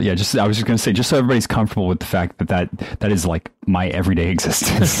comfortable. Yeah, I was just going to say, just so everybody's comfortable with the fact that is like my everyday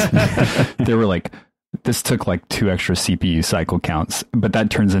existence. They were like, this took like 2 extra CPU cycle counts, but that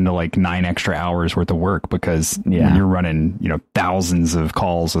turns into like 9 extra hours worth of work, because when you're running, thousands of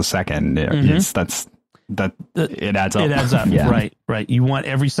calls a second, it adds up. It adds up. Yeah. Right. You want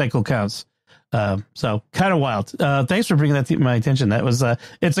every cycle counts. So kind of wild. Thanks for bringing that to my attention. That was,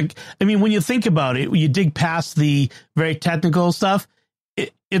 when you think about it, you dig past the very technical stuff.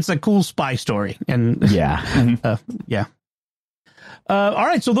 It's a cool spy story. And yeah. All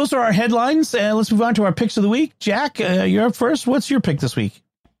right, so those are our headlines. Let's move on to our picks of the week. Jack, you're up first. What's your pick this week?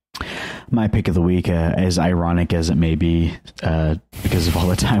 My pick of the week, as ironic as it may be, because of all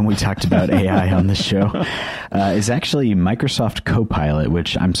the time we talked about AI on this show, is actually Microsoft Copilot,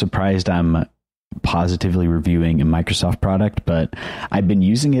 which I'm surprised I'm positively reviewing a Microsoft product, but I've been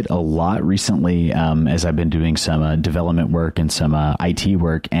using it a lot recently as I've been doing some development work and some IT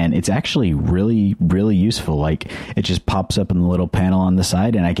work, and it's actually really, really useful. Like, it just pops up in the little panel on the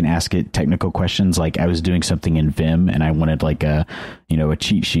side, and I can ask it technical questions. Like, I was doing something in Vim, and I wanted like a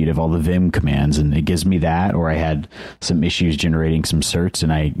cheat sheet of all the Vim commands, and it gives me that. Or I had some issues generating some certs,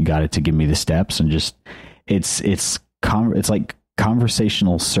 and I got it to give me the steps, and just it's like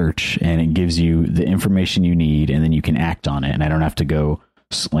conversational search, and it gives you the information you need, and then you can act on it, and I don't have to go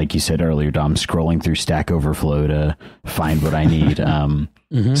like you said earlier, Dom, scrolling through Stack Overflow to find what I need.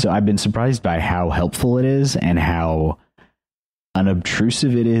 So I've been surprised by how helpful it is and how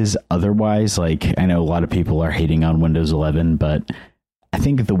unobtrusive it is otherwise. Like, I know a lot of people are hating on Windows 11, but I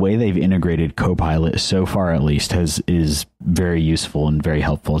think the way they've integrated Copilot so far, at least, is very useful and very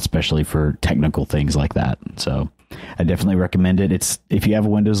helpful, especially for technical things like that. So I definitely recommend it. It's, if you have a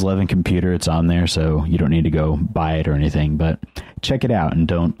Windows 11 computer, it's on there, so you don't need to go buy it or anything, but check it out and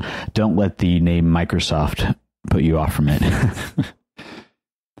don't let the name Microsoft put you off from it.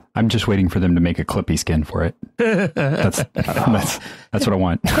 I'm just waiting for them to make a Clippy skin for it. That's what I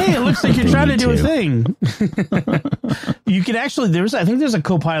want. Hey, it looks like you're trying to do a thing. You could actually, I think there's a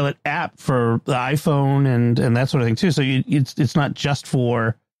Copilot app for the iPhone and that sort of thing too. So it's not just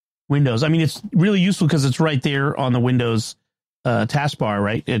for Windows. I mean, it's really useful because it's right there on the Windows taskbar,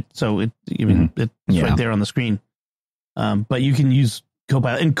 right? It's right there on the screen. But you can use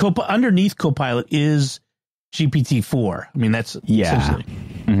Copilot, and underneath Copilot is GPT-4. I mean, that's essentially.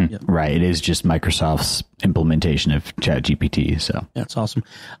 Right. It is just Microsoft's implementation of ChatGPT. So that's awesome.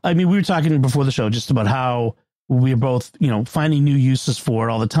 I mean, we were talking before the show just about how we're both, finding new uses for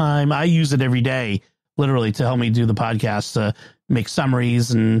it all the time. I use it every day, literally, to help me do the podcast, to make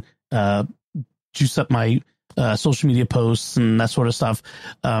summaries and juice up my social media posts and that sort of stuff.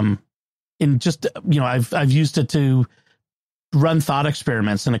 And just, I've used it to run thought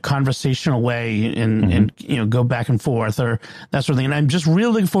experiments in a conversational way and go back and forth or that sort of thing. And I'm just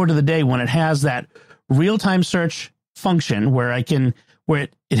really looking forward to the day when it has that real-time search function where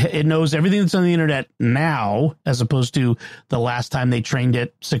it knows everything that's on the internet now, as opposed to the last time they trained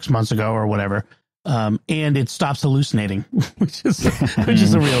it 6 months ago or whatever. And it stops hallucinating, which is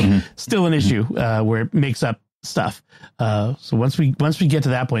still an issue, where it makes up stuff. So once we get to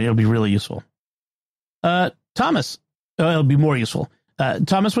that point, it'll be really useful. Thomas, it'll be more useful.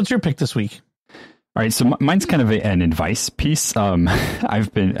 Thomas, what's your pick this week? All right, so mine's kind of an advice piece. I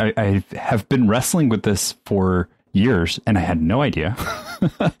have been wrestling with this for years, and I had no idea.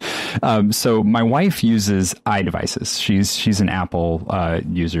 So my wife uses iDevices. She's an Apple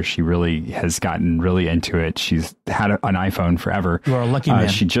user. She really has gotten really into it. She's had an iPhone forever. You are a lucky man.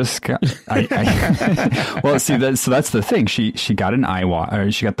 She just got. Well, see, so that's the thing. She got an iWatch, or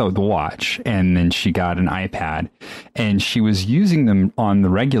she got the watch, and then she got an iPad, and she was using them on the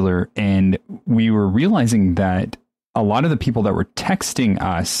regular. And we were realizing that a lot of the people that were texting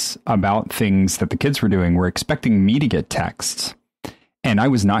us about things that the kids were doing were expecting me to get texts. And I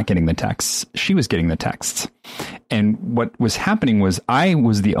was not getting the texts. She was getting the texts. And what was happening was I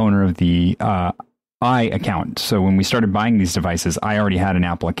was the owner of the I account. So when we started buying these devices, I already had an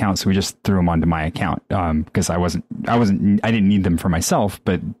Apple account. So we just threw them onto my account because I didn't need them for myself,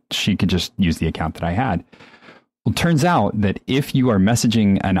 but she could just use the account that I had. Well, it turns out that if you are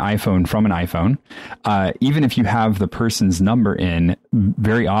messaging an iPhone from an iPhone, even if you have the person's number in,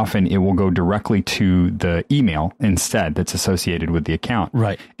 very often it will go directly to the email instead that's associated with the account.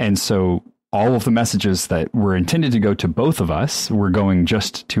 Right. And so all of the messages that were intended to go to both of us were going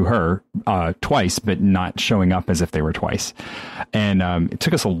just to her twice, but not showing up as if they were twice. And it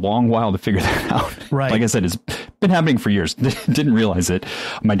took us a long while to figure that out. Right. Like I said, it's been happening for years. Didn't realize it.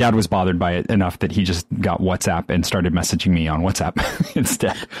 My dad was bothered by it enough that he just got WhatsApp and started messaging me on WhatsApp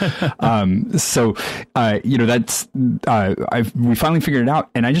instead. We finally figured it out.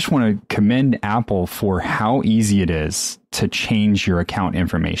 And I just want to commend Apple for how easy it is to change your account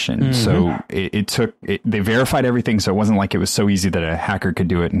information. Mm-hmm. So they verified everything. So it wasn't like it was so easy that a hacker could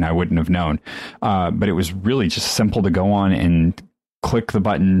do it and I wouldn't have known. But it was really just simple to go on and click the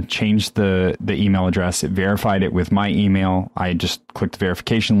button, change the email address. It verified it with my email. I just clicked the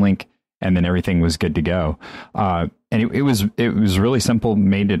verification link and then everything was good to go. And it was really simple,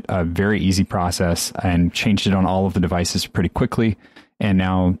 made it a very easy process and changed it on all of the devices pretty quickly. And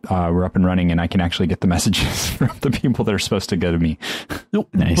now we're up and running, and I can actually get the messages from the people that are supposed to go to me.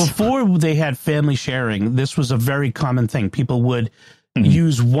 Nice. Before they had family sharing, this was a very common thing. People would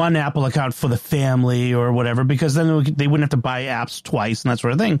use one Apple account for the family or whatever, because then they wouldn't have to buy apps twice and that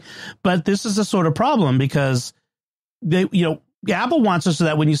sort of thing. But this is a sort of problem because Apple wants us so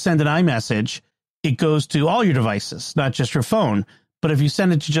that when you send an iMessage, it goes to all your devices, not just your phone. But if you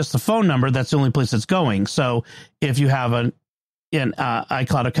send it to just the phone number, that's the only place it's going. So if you have an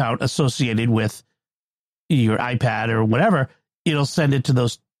iCloud account associated with your iPad or whatever, it'll send it to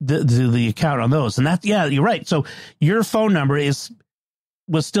the account on those. And you're right. So your phone number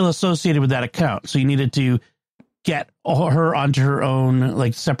was still associated with that account. So you needed to get her onto her own,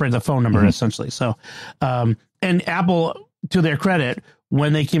 like separate the phone number essentially. So, and Apple, to their credit,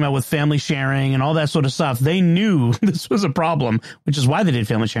 when they came out with family sharing and all that sort of stuff, they knew this was a problem, which is why they did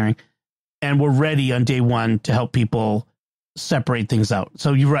family sharing, and were ready on day one to help people separate things out.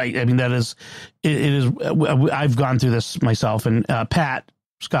 So you're right. I mean, it is, I've gone through this myself, and Pat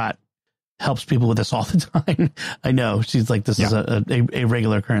Scott helps people with this all the time. I know she's like, this is a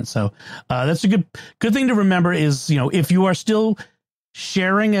regular occurrence. So that's a good thing to remember is, if you are still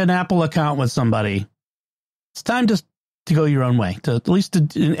sharing an Apple account with somebody, it's time to go your own way, to at least,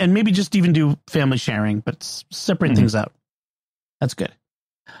 and maybe just even do family sharing, but separate things out. That's good.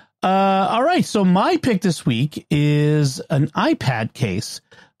 All right. So my pick this week is an iPad case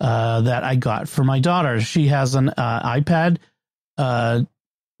that I got for my daughter. She has an iPad. I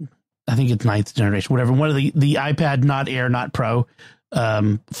think it's 9th generation, whatever. One of the iPad, not Air, not Pro,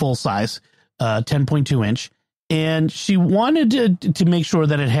 full size, 10.2 inch. And she wanted to make sure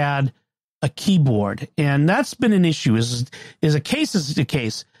that it had a keyboard. And that's been an issue is a case is a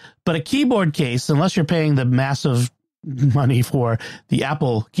case, but a keyboard case, unless you're paying the massive money for the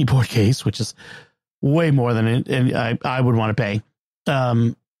Apple keyboard case, which is way more than it, and I would want to pay.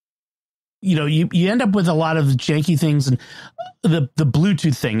 You end up with a lot of janky things, and the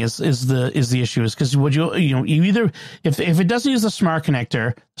Bluetooth thing is the issue, is because what you either if it doesn't use the smart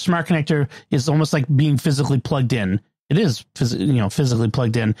connector is almost like being physically plugged in. It is physically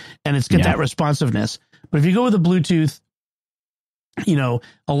plugged in, and it's got that responsiveness. But if you go with the Bluetooth, a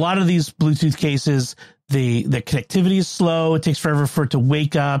lot of these Bluetooth cases, the connectivity is slow. It takes forever for it to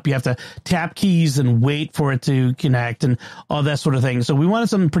wake up. You have to tap keys and wait for it to connect and all that sort of thing. So we wanted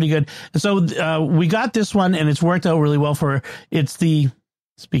something pretty good. And so we got this one, and it's worked out really well for her. It's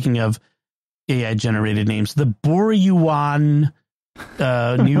speaking of AI generated names, the Boryuan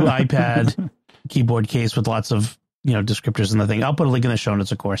new iPad keyboard case with lots of descriptors in the thing. I'll put a link in the show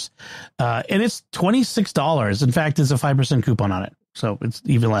notes, of course. And it's $26. In fact, there's a 5% coupon on it, so it's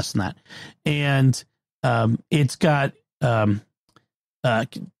even less than that. And it's got let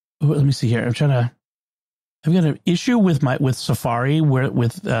me see here. I've got an issue with Safari,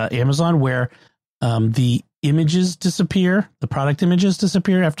 with Amazon, where the images disappear, the product images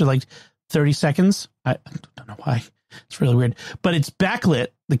disappear after like 30 seconds. I don't know why. It's really weird, but it's backlit.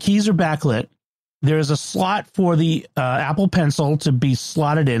 The keys are backlit. There's a slot for the Apple Pencil to be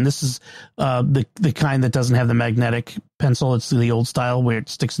slotted in. This is the kind that doesn't have the magnetic pencil. It's the old style where it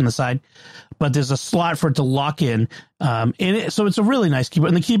sticks in the side. But there's a slot for it to lock in. So it's a really nice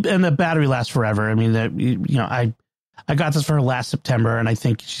keyboard. And the battery lasts forever. I mean, I got this for her last September, and I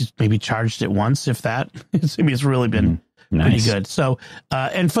think she's maybe charged it once, if that. It's really been pretty good. So,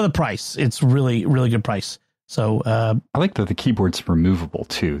 and for the price, it's really, really good price. So I like that the keyboard's removable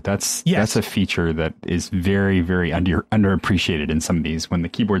too. That's a feature that is very, very underappreciated in some of these. When the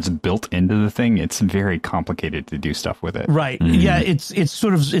keyboard's built into the thing, it's very complicated to do stuff with it. Right. Mm-hmm. Yeah. It's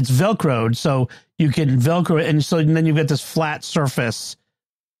Velcroed, so you can Velcro it, and then you've got this flat surface.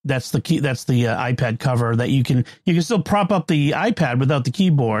 That's the key. That's the iPad cover that you can still prop up the iPad without the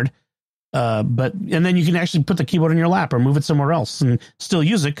keyboard. And then you can actually put the keyboard in your lap or move it somewhere else and still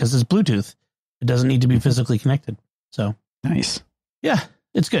use it because it's Bluetooth. It doesn't need to be physically connected. So nice. Yeah,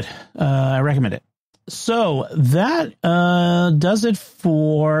 it's good. I recommend it. So that does it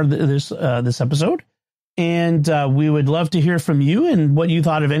for this episode. And we would love to hear from you and what you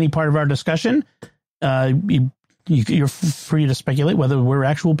thought of any part of our discussion. You're free to speculate whether we're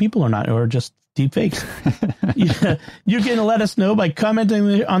actual people or not, or just deep fakes. You can let us know by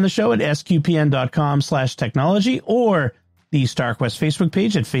commenting on the show at sqpn.com/technology, or the StarQuest Facebook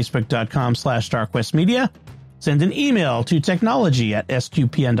page at facebook.com/StarQuestMedia. Send an email to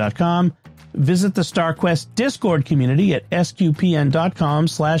technology@sqpn.com. Visit the StarQuest Discord community at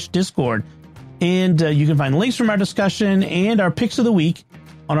sqpn.com/Discord. And you can find links from our discussion and our picks of the week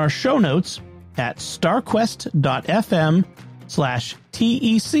on our show notes at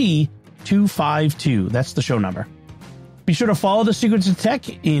starquest.fm/TEC252. That's the show number. Be sure to follow The Secrets of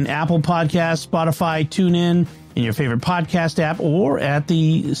Tech in Apple Podcasts, Spotify, TuneIn, in your favorite podcast app, or at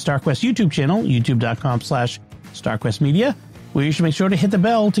the StarQuest YouTube channel, youtube.com/StarQuestMedia, where you should make sure to hit the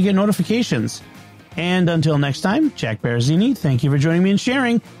bell to get notifications. And until next time, Jack Baruzzini, thank you for joining me and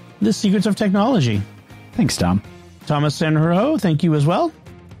sharing The Secrets of Technology. Thanks, Tom. Thomas Sanjurjo, thank you as well.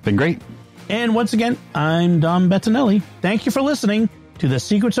 Been great. And once again, I'm Dom Bettinelli. Thank you for listening to The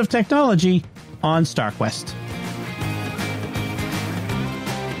Secrets of Technology on StarQuest.